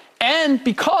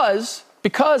because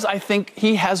I think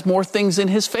he has more things in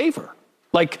his favor.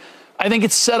 Like, I think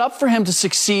it's set up for him to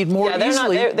succeed more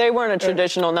easily. They weren't a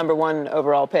traditional number 1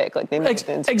 overall pick. Like, they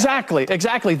Exactly.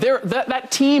 That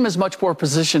team is much more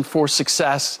positioned for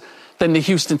success than the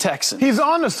Houston Texans. He's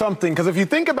on to something, because if you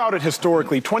think about it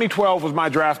historically, 2012 was my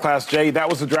draft class, Jay. That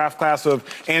was the draft class of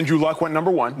Andrew Luck went number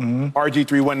 1.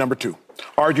 RG3 went number 2.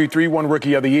 RG3 won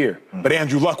Rookie of the Year. But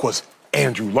Andrew Luck was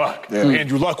Andrew Luck. Yeah.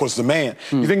 Andrew Luck was the man.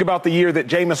 You think about the year that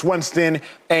Jameis Winston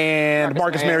and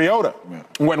Marcus Mariota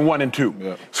went 1 and 2.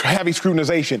 Yeah. So heavy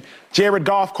scrutinization. Jared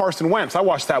Goff, Carson Wentz. I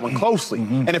watched that one closely.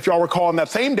 And if y'all recall, in that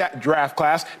same draft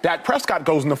class, Dak Prescott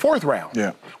goes in the 4th round.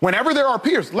 Yeah. Whenever there are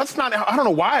peers, I don't know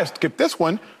why I skipped this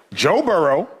one. Joe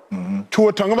Burrow,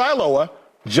 Tua Tagovailoa,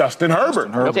 Justin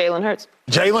Herbert. Jalen Hurts.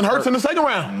 Jalen Hurts in the 2nd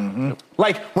round.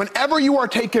 Like, whenever you are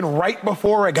taken right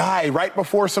before a guy, right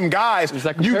before some guys,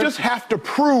 you just have to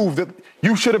prove that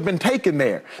you should have been taken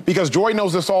there. Because Joy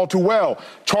knows this all too well.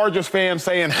 Chargers fans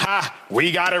saying,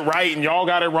 we got it right and y'all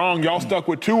got it wrong. Y'all stuck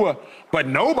with Tua. But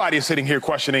nobody's sitting here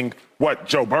questioning what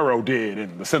Joe Burrow did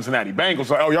and the Cincinnati Bengals.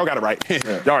 Like, y'all got it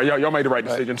right. y'all made the right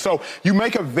decision. So you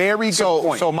make a very good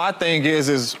point. So my thing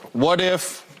is what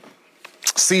if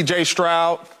C.J.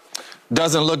 Stroud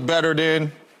doesn't look better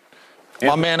than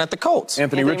my man at the Colts?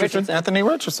 Anthony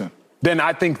Richardson. Then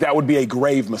I think that would be a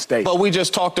grave mistake. But we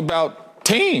just talked about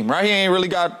team, right? He ain't really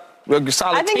got a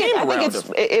solid team around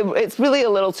him. It's really a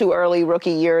little too early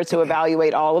rookie year to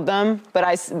evaluate all of them. But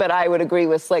I would agree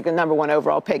with like the number 1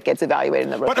 overall pick gets evaluated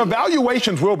in the rookie. But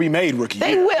evaluations will be made rookie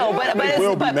year. They will,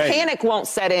 but panic won't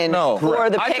set in for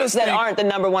the picks that aren't the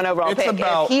number 1 overall pick.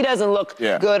 If he doesn't look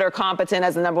good or competent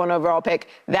as the number 1 overall pick,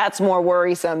 that's more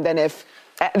worrisome than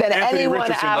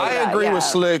anyone after that. I agree with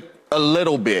Slick a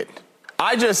little bit.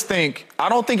 I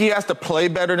don't think he has to play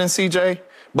better than CJ,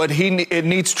 but it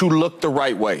needs to look the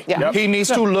right way. Yeah. Yep. He needs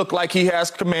to look like he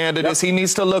has command of this. He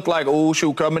needs to look like,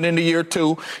 coming into year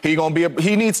 2,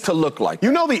 he needs to look like.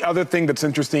 You know, the other thing that's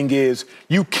interesting is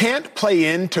you can't play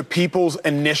into people's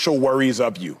initial worries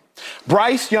of you.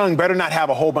 Bryce Young better not have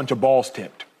a whole bunch of balls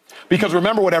tipped. Because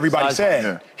remember what everybody said.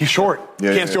 Yeah. He's short.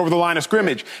 Can't see over the line of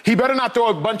scrimmage. He better not throw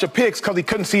a bunch of picks because he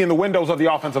couldn't see in the windows of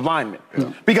the offensive linemen.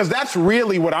 Yeah. Because that's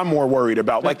really what I'm more worried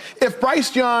about. Like, if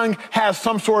Bryce Young has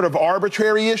some sort of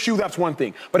arbitrary issue, that's one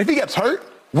thing. But if he gets hurt,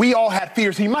 we all had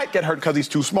fears he might get hurt because he's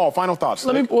too small. Final thoughts.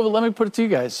 Let me put it to you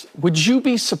guys. Would you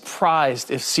be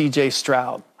surprised if C.J.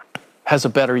 Stroud has a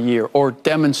better year or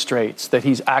demonstrates that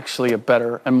he's actually a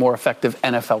better and more effective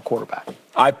NFL quarterback?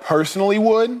 I personally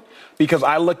would. Because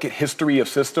I look at history of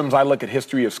systems, I look at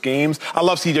history of schemes. I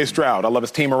love C.J. Stroud. I love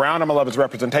his team around him. I love his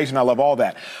representation. I love all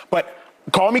that. But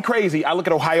call me crazy, I look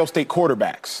at Ohio State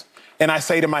quarterbacks, and I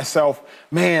say to myself,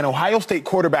 man, Ohio State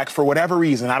quarterbacks, for whatever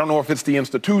reason, I don't know if it's the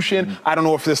institution, I don't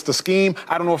know if it's the scheme,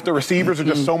 I don't know if the receivers are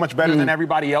just so much better than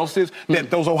everybody else's, that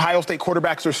those Ohio State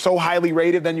quarterbacks are so highly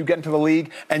rated, then you get into the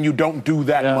league and you don't do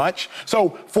that much.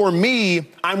 So for me,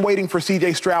 I'm waiting for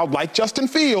C.J. Stroud, like Justin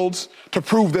Fields, to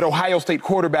prove that Ohio State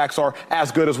quarterbacks are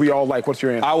as good as we all like. What's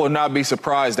your answer? I would not be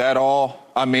surprised at all.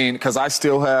 I mean, because I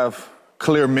still have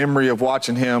clear memory of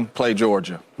watching him play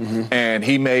Georgia. And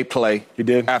he made play. He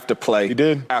did. After play. He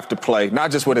did. After play. Not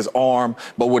just with his arm,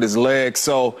 but with his legs.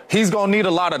 So he's going to need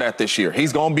a lot of that this year.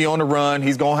 He's going to be on the run.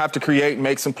 He's going to have to create and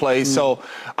make some plays. So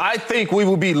I think we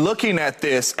will be looking at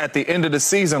this at the end of the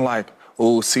season like,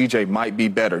 CJ might be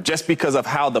better, just because of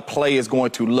how the play is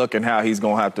going to look and how he's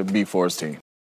going to have to be for his team.